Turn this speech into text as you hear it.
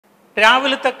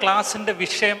രാവിലത്തെ ക്ലാസിന്റെ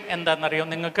വിഷയം എന്താണെന്നറിയോ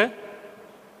നിങ്ങൾക്ക്?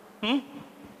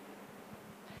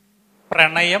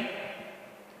 പ്രണയം,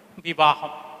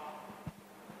 വിവാഹം.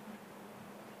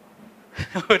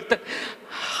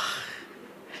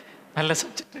 നല്ല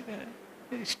സബ്ജക്റ്റ്,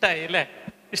 ഇഷ്ടമായി അല്ലേ?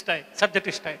 ഇഷ്ടമായി,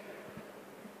 സബ്ജക്റ്റ് ഇഷ്ടമായി.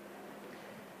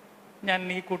 ഞാൻ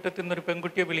ഈ കൂട്ടത്തിൽ നിന്നൊരു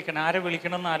പെൺകുട്ടിയെ വിളിക്കണം. ആരെ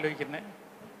വിളിക്കണം എന്ന് ആലോചിക്കുന്നേ.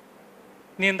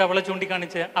 നീ എന്താ അവളെ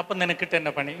ചൂണ്ടിക്കാണിച്ചേ? അപ്പം നിനക്കിട്ട്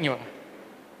എന്നെ പണി. ഇനി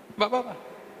വാ വാ വാ,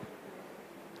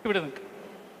 ഇവിടെ നിൽക്ക്.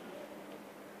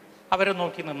 അവരെ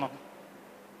നോക്കി നിന്നോ.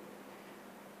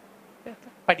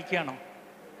 പഠിക്കുകയാണോ?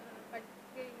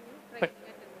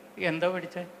 എന്താ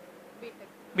പഠിച്ചേ?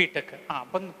 ബിടെക്.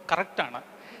 അപ്പം കറക്റ്റാണ്.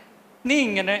 നീ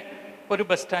ഇങ്ങനെ ഒരു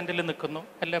ബസ് സ്റ്റാൻഡിൽ നിൽക്കുന്നു,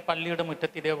 അല്ലെ പള്ളിയുടെ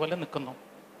മുറ്റത്ത് ഇതേപോലെ നിൽക്കുന്നു.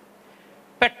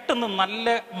 പെട്ടെന്ന് നല്ല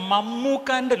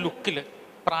മമ്മൂക്കാൻ്റെ ലുക്കില്,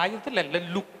 പ്രായത്തിലല്ല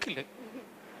ലുക്കില്,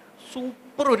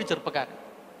 സൂപ്പർ ഒരു ചെറുപ്പക്കാരൻ,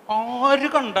 ആര്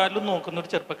കണ്ടാലും നോക്കുന്ന ഒരു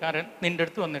ചെറുപ്പക്കാരൻ നിന്റെ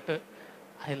അടുത്ത് വന്നിട്ട്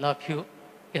ഐ ലവ് യു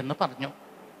എന്ന് പറഞ്ഞു.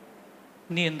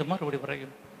 നീ എന്ത് മറുപടി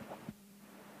പറയും?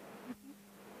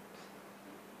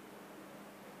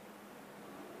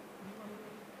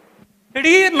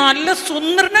 എടീ, നല്ല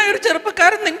സുന്ദരനായ ഒരു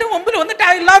ചെറുപ്പക്കാരൻ നിന്റെ മുമ്പിൽ വന്നിട്ട്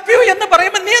ഐ ലവ് യു എന്ന്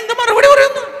പറയുമ്പോൾ നീ എന്ത് മറുപടി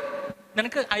പറയുന്നു?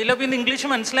 നിനക്ക് ഐ ലവ് യു എന്ന് ഇംഗ്ലീഷ്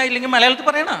മനസ്സിലായില്ലെങ്കിൽ മലയാളത്തിൽ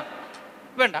പറയണ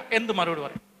വേണ്ട, എന്ത് മറുപടി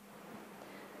പറയും?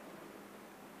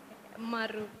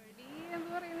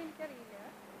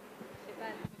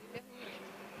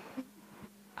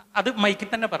 അത് മൈക്കിൽ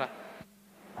തന്നെ പറ.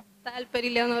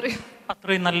 താല്പര്യമില്ല.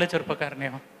 അത്രയും നല്ല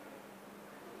ചെറുപ്പക്കാരനെയോ?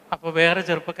 അപ്പൊ വേറെ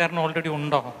ചെറുപ്പക്കാരൻ ഓൾറെഡി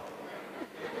ഉണ്ടോ?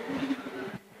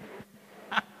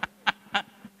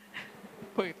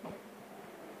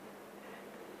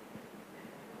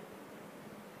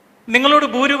 നിങ്ങളോട്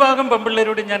ഭൂരിഭാഗം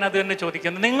പെൺപിള്ളേരോട് ഞാൻ അത് തന്നെ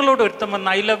ചോദിക്കുന്നത്. നിങ്ങളോട് ഒരുത്തം വന്ന്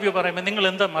ഐ ലവ് യു പറയുമ്പോൾ നിങ്ങൾ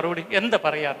എന്താ മറുപടി, എന്താ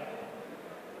പറയാറ്?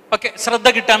 ഓക്കെ, ശ്രദ്ധ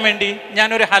കിട്ടാൻ വേണ്ടി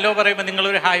ഞാനൊരു ഹലോ പറയുമ്പോൾ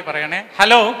നിങ്ങളൊരു ഹായ് പറയണേ.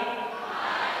 ഹലോ,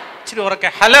 ഇച്ചിരി ഉറക്കെ.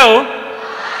 ഹലോ.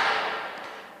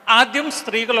 ആദ്യം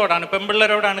സ്ത്രീകളോടാണ്,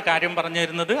 പെൺപിള്ളേരോടാണ് കാര്യം പറഞ്ഞു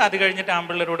തരുന്നത്. അത് കഴിഞ്ഞിട്ട്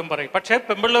ആൺപിള്ളേരോടും പറയും. പക്ഷേ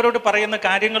പെൺപിള്ളേരോട് പറയുന്ന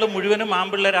കാര്യങ്ങൾ മുഴുവനും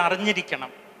ആൺപിള്ളേർ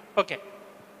അറിഞ്ഞിരിക്കണം. ഓക്കെ,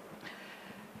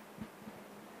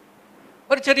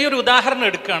 ഒരു ചെറിയൊരു ഉദാഹരണം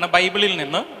എടുക്കുകയാണ് ബൈബിളിൽ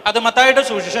നിന്ന്. അത് മത്തായിയുടെ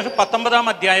സുവിശേഷം 19-ാം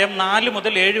അധ്യായം 4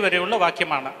 മുതൽ 7 വരെയുള്ള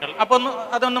വാക്യമാണ്. അപ്പൊ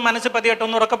അതൊന്ന് മനസ്സിൽ പതിയട്ടെ.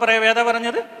 ഒന്ന് ഉറക്കെ പറയാം. ഏതാ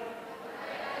പറഞ്ഞത്?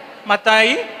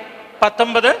 മത്തായി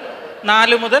 19,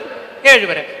 4 മുതൽ 7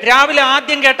 വരെ. രാവിലെ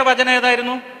ആദ്യം കേട്ട വചനം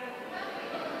ഏതായിരുന്നു?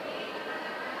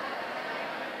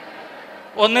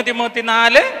 1 തിമോത്തി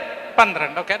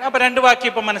 4:12. ഓക്കെ, അപ്പൊ 2 വാക്യം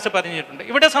ഇപ്പൊ മനസ്സിൽ പതിഞ്ഞിട്ടുണ്ട്.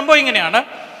 ഇവിടെ സംഭവം ഇങ്ങനെയാണ്.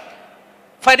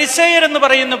 ഫരിസേയർ എന്ന്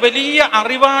പറയുന്ന വലിയ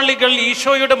അറിവാളികൾ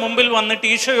ഈശോയുടെ മുമ്പിൽ വന്നിട്ട്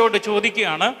ഈശോയോട്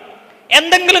ചോദിക്കുകയാണ്,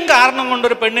 എന്തെങ്കിലും കാരണം കൊണ്ട്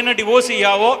ഒരു പെണ്ണിനെ ഡിവോഴ്സ്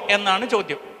ചെയ്യാവോ എന്നാണ്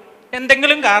ചോദ്യം.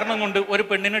 എന്തെങ്കിലും കാരണം കൊണ്ട് ഒരു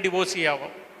പെണ്ണിനെ ഡിവോഴ്സ് ചെയ്യാവോ?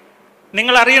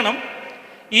 നിങ്ങൾ അറിയണം,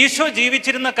 ഈശോ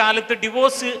ജീവിച്ചിരുന്ന കാലത്ത്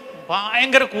ഡിവോഴ്സ്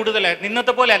ഭയങ്കര കൂടുതലായിരുന്നു,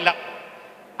 ഇന്നത്തെ പോലെ അല്ല.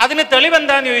 അതിന്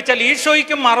തെളിവെന്താന്ന് ചോദിച്ചാൽ,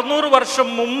 ഈശോയ്ക്കും 600 വർഷം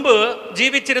മുമ്പ്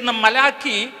ജീവിച്ചിരുന്ന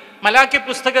മലാക്കി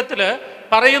പുസ്തകത്തിൽ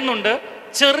പറയുന്നുണ്ട്,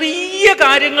 ചെറിയ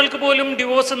കാര്യങ്ങൾക്ക് പോലും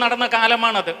ഡിവോഴ്സ് നടന്ന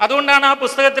കാലമാണത്. അതുകൊണ്ടാണ് ആ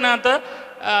പുസ്തകത്തിനകത്ത്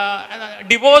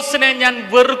ഡിവോഴ്സിനെ ഞാൻ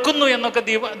വെറുക്കുന്നു എന്നൊക്കെ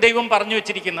ദൈവം പറഞ്ഞു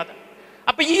വെച്ചിരിക്കുന്നത്.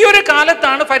 അപ്പൊ ഈ ഒരു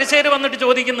കാലത്താണ് ഫരിസേയർ വന്നിട്ട്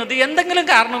ചോദിക്കുന്നത്, എന്തെങ്കിലും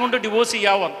കാരണം കൊണ്ട് ഡിവോഴ്സ്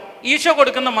ചെയ്യാവോ? ഈശോ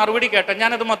കൊടുക്കുന്ന മറുപടി കേട്ടോ,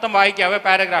 ഞാനത് മൊത്തം വായിക്കാവേ,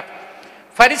 പാരഗ്രാഫ്.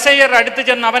 ഫരിസേയർ അടുത്ത്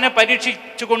ചെന്ന് അവനെ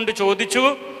പരീക്ഷിച്ചുകൊണ്ട് ചോദിച്ചു,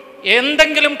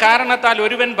 എന്തെങ്കിലും കാരണത്താൽ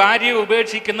ഒരുവൻ ഭാര്യയെ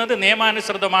ഉപേക്ഷിക്കുന്നത്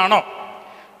നിയമാനുസൃതമാണോ?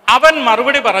 അവൻ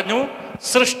മറുപടി പറഞ്ഞു,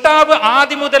 സൃഷ്ടാവ്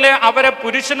ആദ്യം മുതലേ അവരെ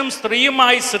പുരുഷനും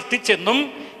സ്ത്രീയുമായി സൃഷ്ടിച്ചെന്നും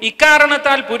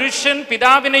ഇക്കാരണത്താൽ പുരുഷൻ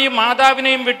പിതാവിനെയും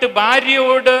മാതാവിനെയും വിട്ട്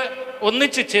ഭാര്യയോട്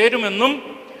ഒന്നിച്ചു ചേരുമെന്നും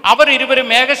അവർ ഇരുവരും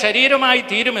ഏക ശരീരമായി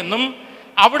തീരുമെന്നും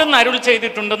അവിടുന്ന് അരുൾ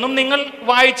ചെയ്തിട്ടുണ്ടെന്നും നിങ്ങൾ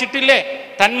വായിച്ചിട്ടില്ലേ?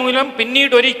 തന്മൂലം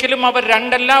പിന്നീട് ഒരിക്കലും അവർ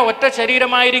രണ്ടല്ല ഒറ്റ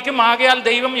ശരീരമായിരിക്കും. ആകയാൽ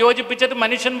ദൈവം യോജിപ്പിച്ചത്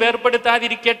മനുഷ്യൻ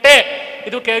വേർപ്പെടുത്താതിരിക്കട്ടെ.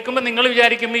 ഇത് കേൾക്കുമ്പോൾ നിങ്ങൾ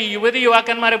വിചാരിക്കും, ഈ യുവതി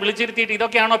യുവാക്കന്മാരെ വിളിച്ചിരുത്തിയിട്ട്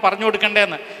ഇതൊക്കെയാണോ പറഞ്ഞു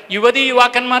കൊടുക്കേണ്ടതെന്ന്. യുവതി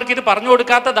യുവാക്കന്മാർക്ക് ഇത് പറഞ്ഞു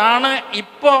കൊടുക്കാത്തതാണ്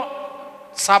ഇപ്പോൾ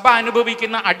സഭ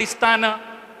അനുഭവിക്കുന്ന അടിസ്ഥാന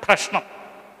പ്രശ്നം.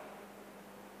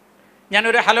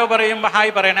 ഞാനൊരു ഹലോ പറയുമ്പോൾ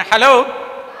ഹായ് പറയണേ. ഹലോ.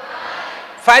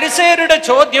 ഫരിസേയരുടെ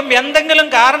ചോദ്യം എന്തെങ്കിലും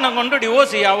കാരണം കൊണ്ട്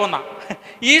ഡിവോഴ്സ് ചെയ്യാവോന്നാ.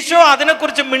 ഈശോ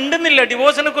അതിനെക്കുറിച്ച് മിണ്ടുന്നില്ല,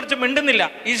 ഡിവോഴ്സിനെ കുറിച്ച് മിണ്ടുന്നില്ല.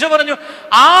 ഈശോ പറഞ്ഞു,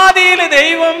 ആദിയിൽ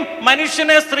ദൈവം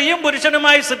മനുഷ്യനെ സ്ത്രീയും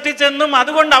പുരുഷനുമായി സൃഷ്ടിച്ചെന്നും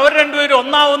അതുകൊണ്ട് അവർ രണ്ടുപേരും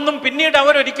ഒന്നാവെന്നും പിന്നീട്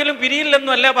അവരൊരിക്കലും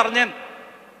പിരിയില്ലെന്നും അല്ലേ പറഞ്ഞേന്ന്.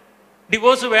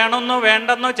 ഡിവോഴ്സ് വേണമെന്നോ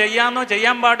വേണ്ടെന്നോ ചെയ്യാന്നോ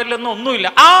ചെയ്യാൻ പാടില്ലെന്നോ ഒന്നുമില്ല.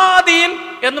 ആദിയിൽ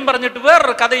എന്നും പറഞ്ഞിട്ട്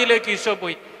വേറൊരു കഥയിലേക്ക് ഈശോ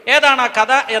പോയി. ഏതാണ് ആ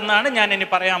കഥ എന്നാണ് ഞാൻ ഇനി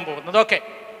പറയാൻ പോകുന്നത്. ഓക്കെ,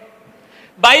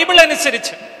 ബൈബിൾ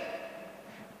അനുസരിച്ച്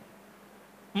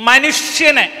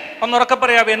മനുഷ്യനെ, ഒന്ന് ഉറക്കെ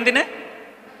പറയാം, എന്തിന്?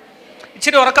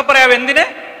 ഇച്ചിരി ഉറക്കെ പറയാം, എന്തിന്?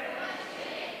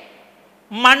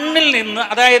 മണ്ണിൽ നിന്ന്,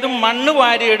 അതായത് മണ്ണ്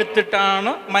വാരി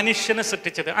എടുത്തിട്ടാണ് മനുഷ്യനെ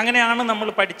സൃഷ്ടിച്ചത്. അങ്ങനെയാണ് നമ്മൾ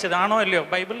പഠിച്ചത്. ആണോ അല്ലയോ?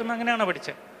 ബൈബിളിൽ നിന്ന് അങ്ങനെയാണോ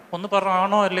പഠിച്ചത്? ഒന്ന് പറ,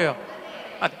 ആണോ അല്ലയോ?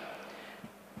 അതെ.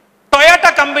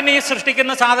 കമ്പനി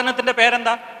സൃഷ്ടിക്കുന്ന സാധനത്തിന്റെ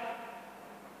പേരെന്താ?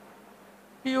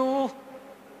 അയ്യോ,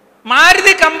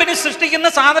 മാരുതി കമ്പനി സൃഷ്ടിക്കുന്ന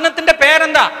സാധനത്തിന്റെ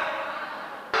പേരെന്താ?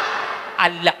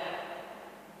 അല്ല,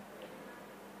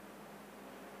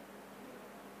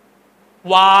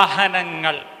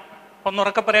 വാഹനങ്ങൾ.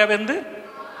 ഒന്നുറക്കെ പറയാവേ, എന്ത്?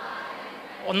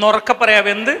 ഒന്നുറക്കെ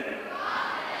പറയാവേ, എന്ത്?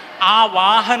 ആ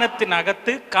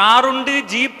വാഹനത്തിനകത്ത് കാറുണ്ട്,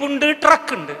 ജീപ്പുണ്ട്,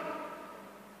 ട്രക്കുണ്ട്.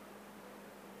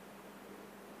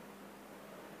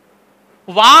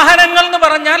 വാഹനങ്ങൾ എന്ന്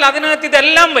പറഞ്ഞാൽ അതിനകത്ത്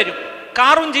ഇതെല്ലാം വരും.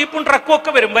 കാറും ജീപ്പും ട്രക്കും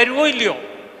ഒക്കെ വരും. വരുവോ ഇല്ലയോ?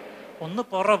 ഒന്ന്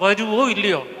വരുവോ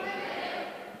ഇല്ലയോ?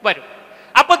 വരും.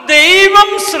 അപ്പൊ ദൈവം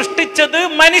സൃഷ്ടിച്ചത്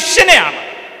മനുഷ്യനെയാണ്.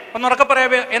 ഒന്നുറക്കെ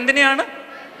പറയാവേ, എന്തിനെയാണ്?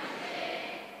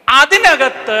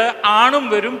 അതിനകത്ത് ആണും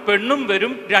വരും, പെണ്ണും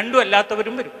വരും, രണ്ടും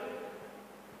അല്ലാത്തവരും വരും.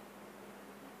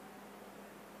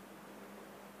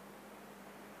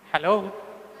 ഹലോ,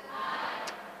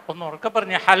 ഒന്ന് ഉറക്കെ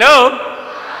പറഞ്ഞ ഹലോ.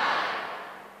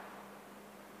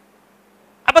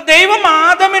 അപ്പൊ ദൈവം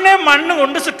ആദമിനെ മണ്ണ്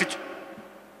കൊണ്ട് സൃഷ്ടിച്ചു.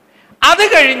 അത്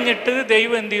കഴിഞ്ഞിട്ട്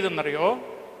ദൈവം എന്ത് ചെയ്തെന്നറിയോ?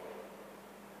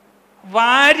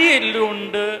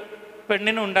 വാരിയെല്ലുകൊണ്ട്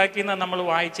പെണ്ണിനെ ഉണ്ടാക്കിയെന്ന് നമ്മൾ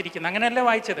വായിച്ചിരിക്കുന്നത്. അങ്ങനെയല്ലേ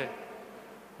വായിച്ചത്?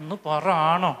 ഒന്ന് പറ,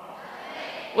 ആണോ?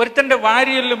 ഒരുത്തന്റെ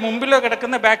വാരിയെല്ല് മുമ്പിലോ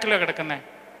കിടക്കുന്ന ബാക്കിലോ കിടക്കുന്നേ?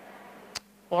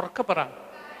 ഉറക്കെ പറ.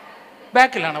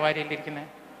 ബാക്കിലാണോ വാരിയെല്ലിരിക്കുന്നത്?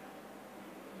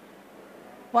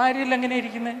 വാരിയെല്ല് എങ്ങനെ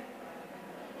ഇരിക്കുന്നത്?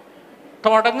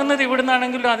 തുടങ്ങുന്നത്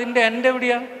ഇവിടുന്നാണെങ്കിലും അതിന്റെ എൻ്റെ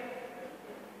എവിടെയാ?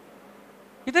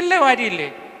 ഇതല്ലേ വാരിയില്ലേ?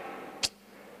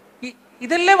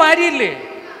 ഇതല്ലേ വാരിയില്ലേ?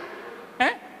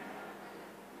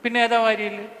 പിന്നെ ഏതാ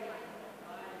വാരിയില്ലേ?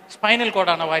 സ്പൈനൽ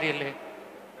കോഡാണോ വാരിയല്ലേ?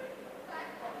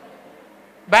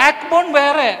 ബാക്ക് ബോൺ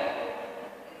വേറെ.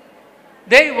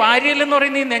 വാരിയല്ലെന്ന്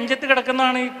പറയുന്നത് ഈ നെഞ്ചത്ത്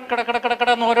കിടക്കുന്നതാണ്. ഈ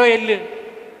കടന്ന് ഓരോ എല്ല്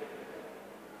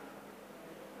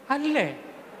അല്ലേ?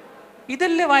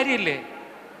 ഇതല്ലേ വാരിയല്ലേ?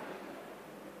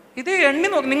 ഇത് എണ്ണി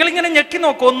നോക്ക്, നിങ്ങളിങ്ങനെ ഞെക്കി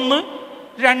നോക്ക്. 1,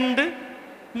 2,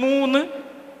 3,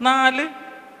 4.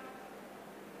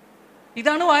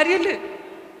 ഇതാണ് വാരിയല്.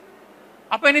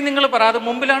 അപ്പൊ ഇനി നിങ്ങൾ പറ, അത്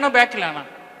മുമ്പിലാണോ ബാക്കിലാണോ?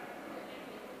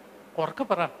 ഉറക്കെ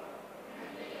പറ.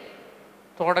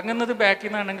 തുടങ്ങുന്നത് ബാക്കിൽ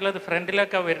നിന്നാണെങ്കിൽ അത്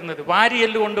ഫ്രണ്ടിലേക്കാ വരുന്നത്.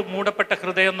 വാരിയെല്ല് കൊണ്ട് മൂടപ്പെട്ട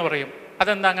ഹൃദയം എന്ന് പറയും.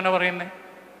 അതെന്താ അങ്ങനെ പറയുന്നത്?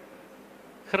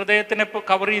 ഹൃദയത്തിനെ ഇപ്പോൾ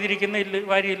കവർ ചെയ്തിരിക്കുന്ന ഇല്ല്,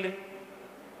 വാരിയെല്ല്.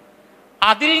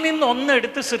 അതിൽ നിന്ന്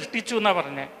ഒന്നെടുത്ത് സൃഷ്ടിച്ചു എന്നാ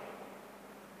പറഞ്ഞേ.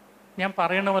 ഞാൻ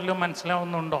പറയണ വല്ലതും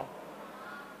മനസ്സിലാവുന്നുണ്ടോ?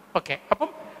 ഓക്കെ. അപ്പം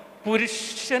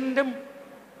പുരുഷന്റെ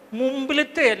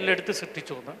മുമ്പിലത്തെ എല്ലെടുത്ത്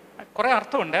സൃഷ്ടിച്ചു എന്ന് കുറെ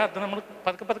അർത്ഥമുണ്ട്. അത് നമ്മൾ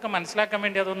പതുക്കെ പതുക്കെ മനസ്സിലാക്കാൻ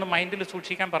വേണ്ടി അതൊന്ന് മൈൻഡിൽ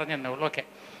സൂക്ഷിക്കാൻ പറഞ്ഞു തന്നെ ഉള്ളൂ. ഓക്കെ.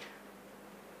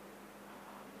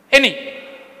 ഇനി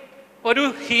ഒരു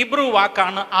ഹീബ്രു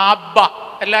വാക്കാണ് ആബ്ബ.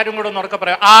 എല്ലാവരും കൂടെ ഒന്ന് ഉറക്കെ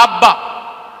പറയാം. ആബ്ബ.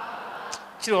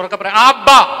 ഇച്ചിരി ഉറക്കെ പറയാം. ആബ്ബ.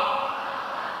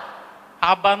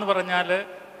 ആബ്ബ എന്ന് പറഞ്ഞാൽ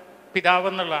പിതാവ്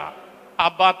എന്നുള്ള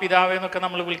അബ്ബ, പിതാവ് എന്നൊക്കെ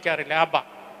നമ്മൾ വിളിക്കാറില്ല. ആബ്ബ.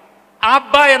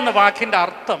 ആബ്ബ എന്ന വാക്കിന്റെ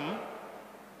അർത്ഥം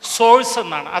സോഴ്സ്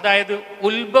എന്നാണ്. അതായത്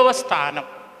ഉത്ഭവസ്ഥാനം.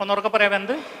 ഒന്നുറക്കെ പറയാം,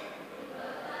 എന്ത്?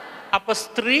 അപ്പൊ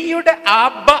സ്ത്രീയുടെ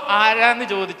ആബ്ബ ആരാന്ന്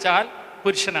ചോദിച്ചാൽ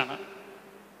പുരുഷനാണ്.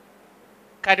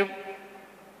 കാര്യം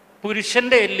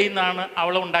പുരുഷന്റെ എല്ലിൽ നിന്നാണ്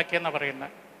അവളെ ഉണ്ടാക്കിയെന്നാണ്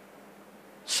പറയുന്നത്.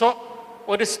 സോ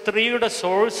ഒരു സ്ത്രീയുടെ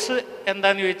സോഴ്സ്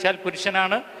എന്താന്ന് ചോദിച്ചാൽ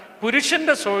പുരുഷനാണ്.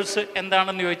 പുരുഷന്റെ സോഴ്സ്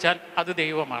എന്താണെന്ന് ചോദിച്ചാൽ അത്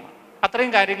ദൈവമാണ്.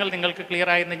 അത്രയും കാര്യങ്ങൾ നിങ്ങൾക്ക് ക്ലിയർ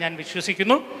ആയെന്ന് ഞാൻ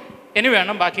വിശ്വസിക്കുന്നു. ഇനി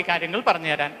വേണം ബാക്കി കാര്യങ്ങൾ പറഞ്ഞു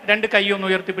തരാൻ. 2 കൈയൊന്ന്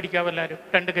ഉയർത്തി പിടിക്കാവും എല്ലാവരും.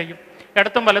 2 കൈയും.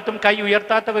 ഇടത്തും വലത്തും കൈ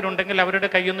ഉയർത്താത്തവരുണ്ടെങ്കിൽ അവരുടെ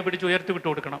കൈയൊന്ന് പിടിച്ച് ഉയർത്തി വിട്ടു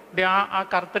കൊടുക്കണം. ആ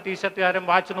കറുത്ത ടീഷർട്ടുകാരൻ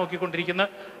വാച്ച് നോക്കിക്കൊണ്ടിരിക്കുന്ന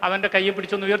അവൻ്റെ കൈയെ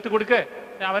പിടിച്ചൊന്ന് ഉയർത്തി കൊടുക്കേ.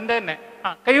 അവൻ്റെ തന്നെ.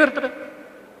 കൈ ഉയർത്തിട്ട്.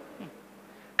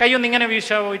 കൈയൊന്ന് ഇങ്ങനെ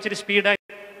വീശാവോ? ഇച്ചിരി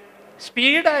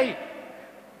സ്പീഡായി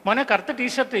മോനെ, കറുത്ത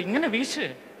ടീഷർട്ട് ഇങ്ങനെ വീശ്.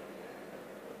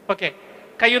 ഓക്കെ.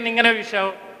 കൈയൊന്ന് ഇങ്ങനെ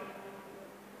വീശാവോ?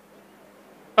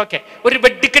 ഓക്കെ. ഒരു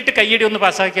വെട്ടിക്കെട്ട് കൈയടി ഒന്ന്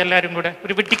പാസ്സാക്കി എല്ലാവരും കൂടെ.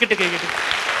 ഒരു വെട്ടിക്കെട്ട് കൈയടി.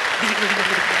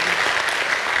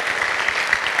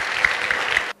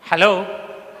 ഹലോ,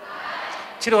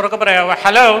 ഇച്ചിരി ഉറക്കെ പറയാവോ?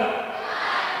 ഹലോ.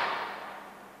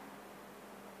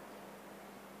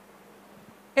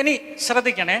 ഇനി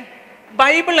ശ്രദ്ധിക്കണേ.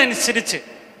 ബൈബിൾ അനുസരിച്ച്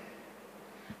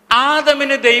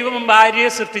ആദമിന് ദൈവം ഭാര്യയെ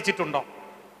സൃഷ്ടിച്ചിട്ടുണ്ടോ?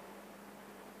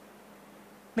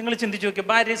 നിങ്ങൾ ചിന്തിച്ചു നോക്കിയ,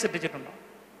 ഭാര്യയെ സൃഷ്ടിച്ചിട്ടുണ്ടോ?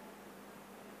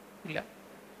 ഇല്ല.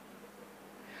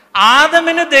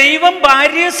 ആദമിന് ദൈവം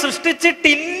ഭാര്യയെ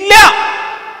സൃഷ്ടിച്ചിട്ടില്ല.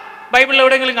 ബൈബിളിൽ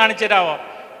എവിടെയെങ്കിലും കാണിച്ചു തരാവോ?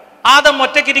 ആദം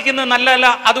ഒറ്റയ്ക്കിരിക്കുന്നത് നല്ലതല്ല,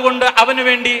 അതുകൊണ്ട് അവന്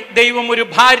വേണ്ടി ദൈവം ഒരു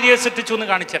ഭാര്യയെ സൃഷ്ടിച്ചു എന്ന്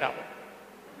കാണിച്ചു തരാവോ?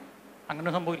 അങ്ങനെ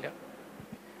സംഭവില്ല.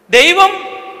 ദൈവം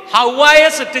ഹവ്വായെ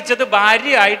സൃഷ്ടിച്ചത്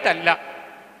ഭാര്യയായിട്ടല്ല.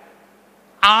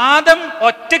 ആദം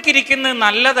ഒറ്റയ്ക്കിരിക്കുന്നത്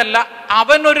നല്ലതല്ല,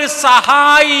 അവനൊരു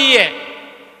സഹായിയെ.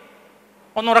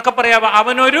 ഒന്ന് ഉറക്കെ പറയാവോ?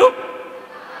 അവനൊരു,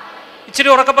 ഇച്ചിരി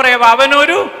ഉറക്കെ പറയാവോ?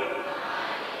 അവനൊരു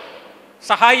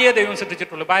സഹായിയെ ദൈവം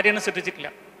സൃഷ്ടിച്ചിട്ടുള്ളൂ, ഭാര്യനെ സൃഷ്ടിച്ചിട്ടില്ല.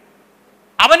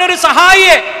 അവനൊരു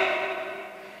സഹായിയെ.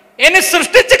 ഇനി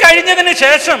സൃഷ്ടിച്ചു കഴിഞ്ഞതിന്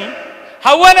ശേഷം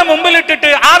ഹവ്വനെ മുമ്പിലിട്ടിട്ട്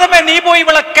ആദമേ നീ പോയി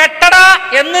ഇവളെ കെട്ടടാ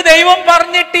എന്ന് ദൈവം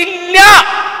പറഞ്ഞിട്ടില്ല.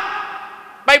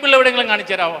 ബൈബിളിൽ എവിടെയെങ്കിലും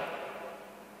കാണിച്ചു തരാവോ?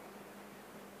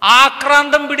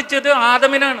 ആക്രാന്തം പിടിച്ചത്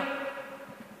ആദമിനാണ്.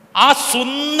 ആ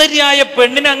സുന്ദരിയായ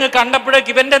പെണ്ണിനെ അങ്ങ്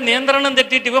കണ്ടപ്പോഴേക്ക് ഇവന്റെ നിയന്ത്രണം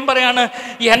തെറ്റിയിട്ട് ഇവൻ പറയാണ്,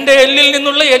 എന്റെ എല്ലിൽ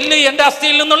നിന്നുള്ള എല്ല്, എന്റെ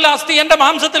അസ്ഥിയിൽ നിന്നുള്ള അസ്ഥി, എന്റെ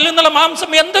മാംസത്തിൽ നിന്നുള്ള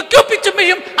മാംസം, എന്തൊക്കെയോ പിച്ചും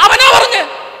പിയും അവനാ പറഞ്ഞ്.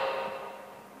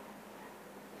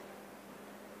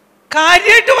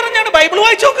 കാര്യമായിട്ട് പറഞ്ഞാണ്. ബൈബിൾ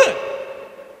വായിച്ചു നോക്ക്.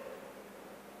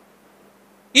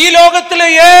 ഈ ലോകത്തിലെ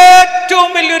ഏറ്റവും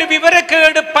വലിയൊരു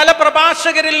വിവരക്കേട് പല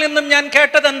പ്രഭാഷകരിൽ നിന്നും ഞാൻ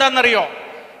കേട്ടത് എന്താണെന്നറിയോ?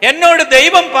 എന്നോട്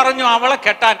ദൈവം പറഞ്ഞു അവളെ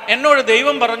കെട്ടാൻ, എന്നോട്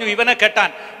ദൈവം പറഞ്ഞു ഇവനെ കെട്ടാൻ.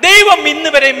 ദൈവം ഇന്ന്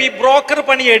വരെയും ഈ ബ്രോക്കർ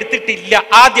പണി എടുത്തിട്ടില്ല.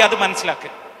 ആദ്യം അത്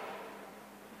മനസ്സിലാക്കുക.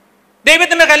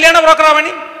 ദൈവത്തിന്റെ കല്യാണ ബ്രോക്കറാ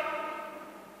പണി.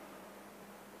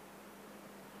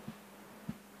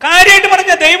 കാര്യമായിട്ട്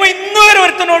പറഞ്ഞ ദൈവം ഇന്നുവരെ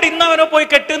ഒരുത്തനോട് ഇന്നവനോ പോയി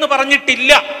കെട്ടെന്ന്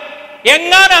പറഞ്ഞിട്ടില്ല.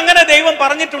 എങ്ങാനും അങ്ങനെ ദൈവം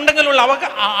പറഞ്ഞിട്ടുണ്ടെങ്കിലുള്ള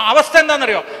അവസ്ഥ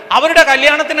എന്താണെന്നറിയോ? അവരുടെ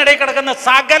കല്യാണത്തിനിടയിൽ കിടക്കുന്ന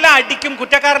സകല അടിക്കും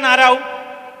കുറ്റക്കാരൻ ആരാവും?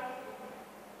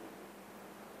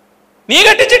 നീ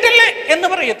കെട്ടിച്ചിട്ടില്ലേ എന്ന്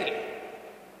പറയത്തില്ല.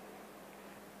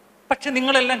 പക്ഷെ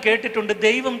നിങ്ങളെല്ലാം കേട്ടിട്ടുണ്ട്,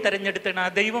 ദൈവം തെരഞ്ഞെടുത്തണ,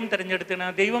 ദൈവം തെരഞ്ഞെടുത്തണ,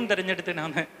 ദൈവം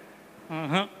തെരഞ്ഞെടുത്തണെന്ന്.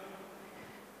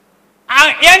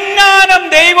 എങ്ങാനും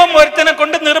ദൈവം ഒരുത്തനെ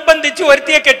കൊണ്ട് നിർബന്ധിച്ച്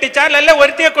ഒരുത്തിയെ കെട്ടിച്ചാൽ, അല്ല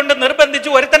ഒരുത്തിയെ കൊണ്ട് നിർബന്ധിച്ച്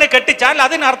ഒരുത്തനെ കെട്ടിച്ചാൽ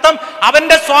അതിനർത്ഥം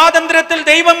അവന്റെ സ്വാതന്ത്ര്യത്തിൽ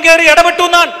ദൈവം കയറി ഇടപെട്ടു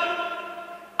എന്നാണ്.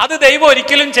 അത് ദൈവം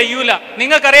ഒരിക്കലും ചെയ്യൂല.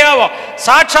 നിങ്ങൾക്കറിയാവോ,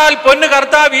 സാക്ഷാൽ പൊന്നു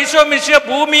കർത്താവ് ഈശോ മിശിഹ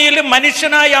ഭൂമിയിൽ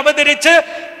മനുഷ്യനായി അവതരിച്ച്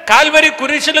കാൽവരി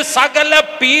കുരിശിൽ സകല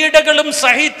പീഡകളും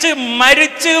സഹിച്ച്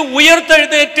മരിച്ച്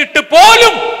ഉയർത്തെഴുന്നേറ്റിട്ട്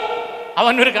പോലും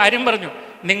അവനൊരു കാര്യം പറഞ്ഞു,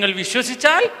 നിങ്ങൾ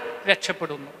വിശ്വസിച്ചാൽ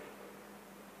രക്ഷപ്പെടുന്നു.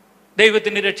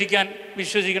 ദൈവത്തിന് രക്ഷിക്കാൻ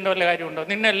വിശ്വസിക്കേണ്ട വല്ല കാര്യമുണ്ടോ?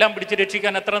 നിന്നെല്ലാം പിടിച്ച്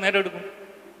രക്ഷിക്കാൻ എത്ര നേരം എടുക്കും?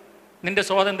 നിന്റെ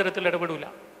സ്വാതന്ത്ര്യത്തിൽ ഇടപെടൂല.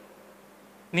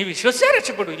 നീ വിശ്വസിച്ചാൽ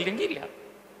രക്ഷപ്പെടൂ, ഇല്ലെങ്കിൽ ഇല്ല.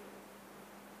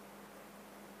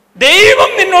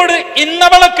 ദൈവം നിന്നോട്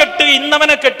ഇന്നവളെ കെട്ട്,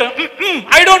 ഇന്നവനെ കെട്ട്,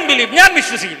 ഐ ഡോണ്ട് ബിലീവ്, ഞാൻ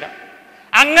വിശ്വസിക്കില്ല.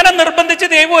 അങ്ങനെ നിർബന്ധിച്ച്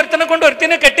ദൈവം ഒരുത്തനെ കൊണ്ട്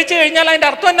ഒരുത്തിനെ കെട്ടിച്ചു കഴിഞ്ഞാൽ അതിന്റെ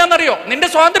അർത്ഥം എന്നാണെന്നറിയോ? നിന്റെ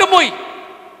സ്വാതന്ത്ര്യം പോയി.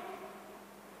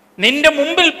 നിന്റെ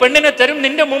മുമ്പിൽ പെണ്ണിനെ തരും,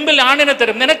 നിന്റെ മുമ്പിൽ ആണിനെ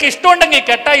തരും. നിനക്ക് ഇഷ്ടമുണ്ടെങ്കിൽ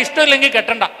കെട്ടാ, ഇഷ്ടമില്ലെങ്കിൽ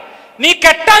കെട്ടണ്ട. നീ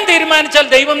കെട്ടാൻ തീരുമാനിച്ചാൽ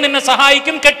ദൈവം നിന്നെ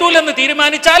സഹായിക്കും, കെട്ടൂലെന്ന്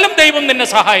തീരുമാനിച്ചാലും ദൈവം നിന്നെ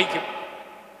സഹായിക്കും.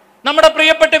 നമ്മുടെ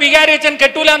പ്രിയപ്പെട്ട വികാരിയച്ഛൻ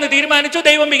കെട്ടൂലെന്ന് തീരുമാനിച്ചു,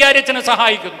 ദൈവം വികാരിയച്ഛനെ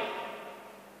സഹായിക്കുന്നു.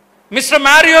 മിസ്റ്റർ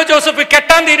മാരിയോ ജോസഫ്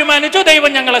കെട്ടാൻ തീരുമാനിച്ചു,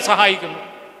 ദൈവം ഞങ്ങളെ സഹായിക്കുന്നു.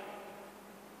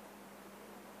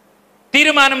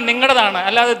 തീരുമാനം നിങ്ങളുടേതാണ്.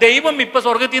 അല്ലാതെ ദൈവം ഇപ്പൊ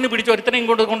സ്വർഗത്തിൽ നിന്ന് പിടിച്ച് ഒരുത്തനെയും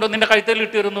കൊണ്ട് നിന്റെ കഴുത്തിൽ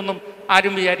ഇട്ടിരുന്നൊന്നും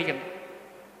ആരും വിചാരിക്കണം.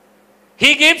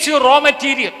 He gives you raw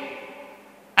material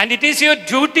and it is your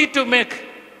duty to make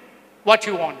what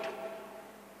you want.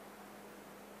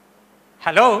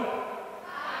 Hello,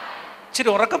 ഇച്ചിരി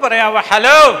ഉറക്കെ പറയാവോ?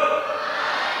 ഹലോ,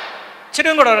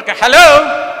 ഇച്ചിരിയും കൂടെ ഉറക്കെ. ഹലോ.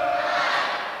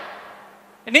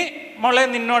 ഇനി മോളെ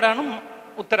നിന്നോടാണ്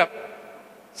ഉത്തരം.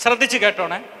 ശ്രദ്ധിച്ചു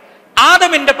കേട്ടോണേ.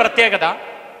 ആദമിന്റെ പ്രത്യേകത,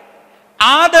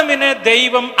 ആദമിനെ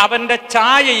ദൈവം അവന്റെ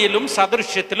ഛായയിലും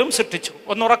സദൃശ്യത്തിലും സൃഷ്ടിച്ചു.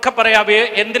 ഒന്ന് ഉറക്കെ പറയാവേ,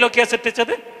 എന്തിലൊക്കെയാ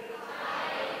സൃഷ്ടിച്ചത്?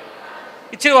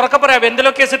 ഇച്ചിരി ഉറക്കെ പറയാവേ,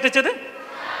 എന്തിലൊക്കെയാ സൃഷ്ടിച്ചത്?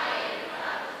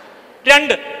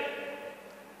 2,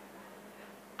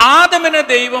 ആദമിനെ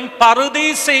ദൈവം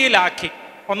പറുദീസയിലാക്കി.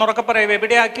 ഒന്നുറക്കെ പറയാവേ,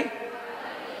 എവിടെയാക്കി?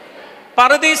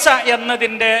 പറുദീസ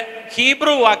എന്നതിന്റെ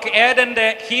ഹീബ്രു വാക്ക്, ഏദന്റെ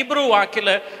ഹീബ്രു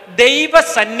വാക്കില്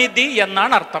ദൈവസന്നിധി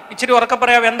എന്നാണ് അർത്ഥം. ഇച്ചിരി ഉറക്കെ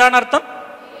പറയാവേ, എന്താണ് അർത്ഥം?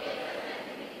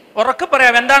 ഉറക്കെ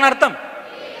പറയാം, എന്താണ് അർത്ഥം?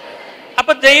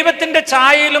 അപ്പൊ ദൈവത്തിന്റെ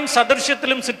ഛായയിലും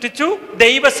സദൃശ്യത്തിലും സൃഷ്ടിച്ചു,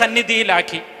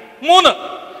 ദൈവസന്നിധിയിലാക്കി. 3,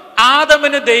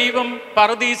 ആദമിന് ദൈവം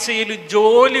പറുദീസയിൽ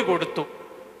ജോലി കൊടുത്തു.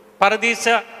 പറുദീസ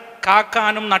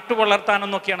കാക്കാനും നട്ടുവളർത്താനും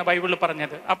എന്നൊക്കെയാണ് ബൈബിളിൽ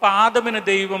പറഞ്ഞത്. അപ്പൊ ആദമിന്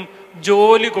ദൈവം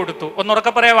ജോലി കൊടുത്തു.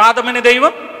 ഒന്നുറക്കെ പറയാം, ആദമിന്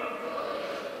ദൈവം.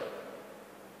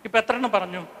 ഇപ്പൊ എത്ര എണ്ണം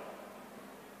പറഞ്ഞു?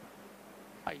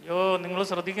 അയ്യോ, നിങ്ങൾ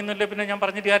ശ്രദ്ധിക്കുന്നില്ലേ? പിന്നെ ഞാൻ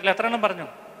പറഞ്ഞിട്ട് കാര്യമില്ല. എത്ര എണ്ണം പറഞ്ഞു?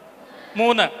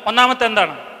 3. ഒന്നാമത്തെ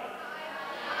എന്താണ്?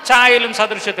 ഛായയിലും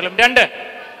സദൃശ്യത്തിലും. 2,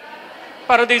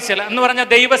 പറുദീസയിൽ എന്ന് പറഞ്ഞ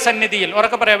ദൈവസന്നിധിയിൽ.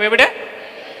 ഉറക്കെ പറയാം, എവിടെ?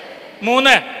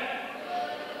 3.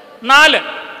 4,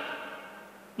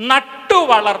 നട്ടു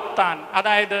വളർത്താൻ,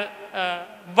 അതായത്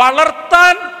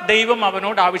വളർത്താൻ ദൈവം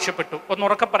അവനോട് ആവശ്യപ്പെട്ടു. ഒന്ന്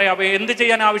ഉറക്കെ പറയാവേ, എന്ത്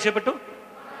ചെയ്യാൻ ആവശ്യപ്പെട്ടു?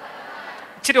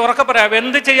 ഇച്ചിരി ഉറക്കെ പറയാവേ,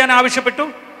 എന്ത് ചെയ്യാൻ ആവശ്യപ്പെട്ടു?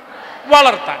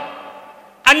 വളർത്താൻ.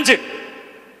 5,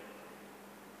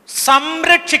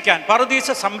 സംരക്ഷിക്കാൻ, പറുദീസ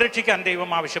സംരക്ഷിക്കാൻ ദൈവം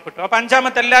ആവശ്യപ്പെട്ടു. അപ്പൊ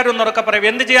 5-മത്തെ എല്ലാവരും ഒന്ന് ഉറക്കെ പറയാം,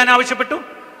 എന്ത് ചെയ്യാൻ ആവശ്യപ്പെട്ടു?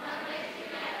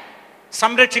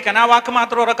 സംരക്ഷിക്കാൻ. ആ വാക്ക്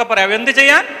മാത്രം ഉറക്കെ പറയാം, എന്ത്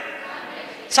ചെയ്യാൻ?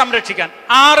 സംരക്ഷിക്കാൻ.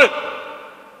 6,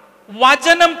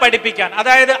 വചനം പഠിപ്പിക്കാൻ.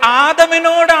 അതായത്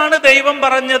ആദമിനോടാണ് ദൈവം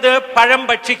പറഞ്ഞത് പഴം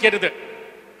ഭക്ഷിക്കരുത്,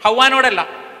 ഹവ്വാനോടല്ല.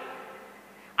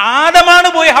 ആദമാണ്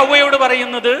പോയി ഹവ്വയോട്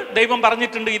പറയുന്നത് ദൈവം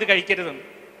പറഞ്ഞിട്ടുണ്ട് ഇത് കഴിക്കരുതെന്ന്.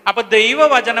 അപ്പൊ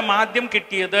ദൈവവചനം ആദ്യം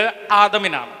കിട്ടിയത്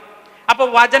ആദമിനാണ്. അപ്പൊ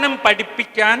വചനം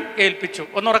പഠിപ്പിക്കാൻ ഏൽപ്പിച്ചു.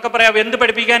 ഒന്ന് ഉറക്കെ പറയാവോ, എന്ത്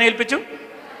പഠിപ്പിക്കാൻ ഏൽപ്പിച്ചു?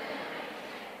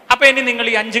 അപ്പൊ ഇനി നിങ്ങൾ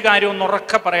ഈ 5 കാര്യം ഒന്ന്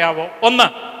ഉറക്കെ പറയാവോ? ഒന്ന്,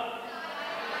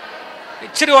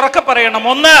 ഇച്ചിരി ഉറക്കെ പറയണം.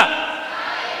 1,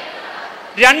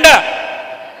 2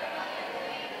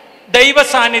 ദൈവ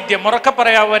സാന്നിധ്യം, ഉറക്കെ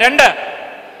പറയാവോ? 2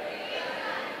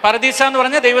 പരദീസ എന്ന്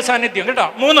പറഞ്ഞ ദൈവ സാന്നിധ്യം കേട്ടോ.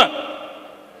 3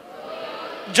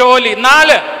 ജോലി.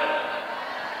 4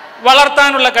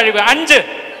 വളർത്താനുള്ള കഴിവ്. 5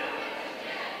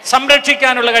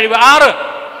 സംരക്ഷിക്കാനുള്ള കഴിവ്. 6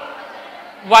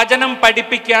 വചനം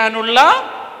പഠിപ്പിക്കാനുള്ള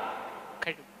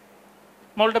കഴിവ്.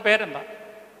 മോളുടെ പേരെന്താ?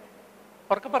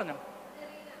 ഉറക്കെ പറഞ്ഞോ.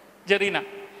 ജെറീന.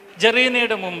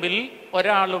 ജെറീനയുടെ മുമ്പിൽ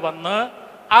ഒരാൾ വന്ന്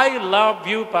ഐ ലവ്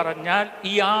യു പറഞ്ഞാൽ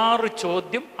ഈ 6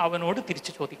 ചോദ്യം അവനോട്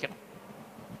തിരിച്ചു ചോദിക്കണം.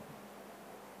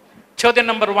 ചോദ്യം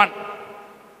number 1,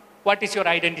 what is your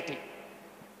identity?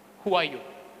 Who are you?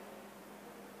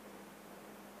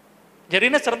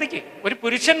 Jerina ശ്രദ്ധിക്ക്. ഒരു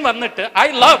പുരുഷൻ വന്നിട്ട് ഐ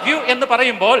ലവ് യു എന്ന്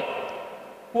പറയുമ്പോൾ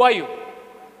ഹു ആർ യു?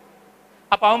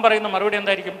 അപ്പൊ അവൻ പറയുന്ന മറുപടി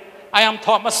എന്തായിരിക്കും? ഐ ആം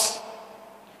തോമസ്,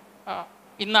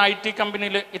 ഇന്ന് IT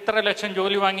കമ്പനിയിൽ ഇത്ര ലക്ഷം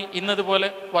ജോലി വാങ്ങി, ഇന്നതുപോലെ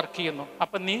വർക്ക് ചെയ്യുന്നു.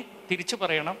 അപ്പം നീ തിരിച്ചു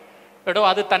പറയണം, എടോ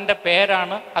അത് തൻ്റെ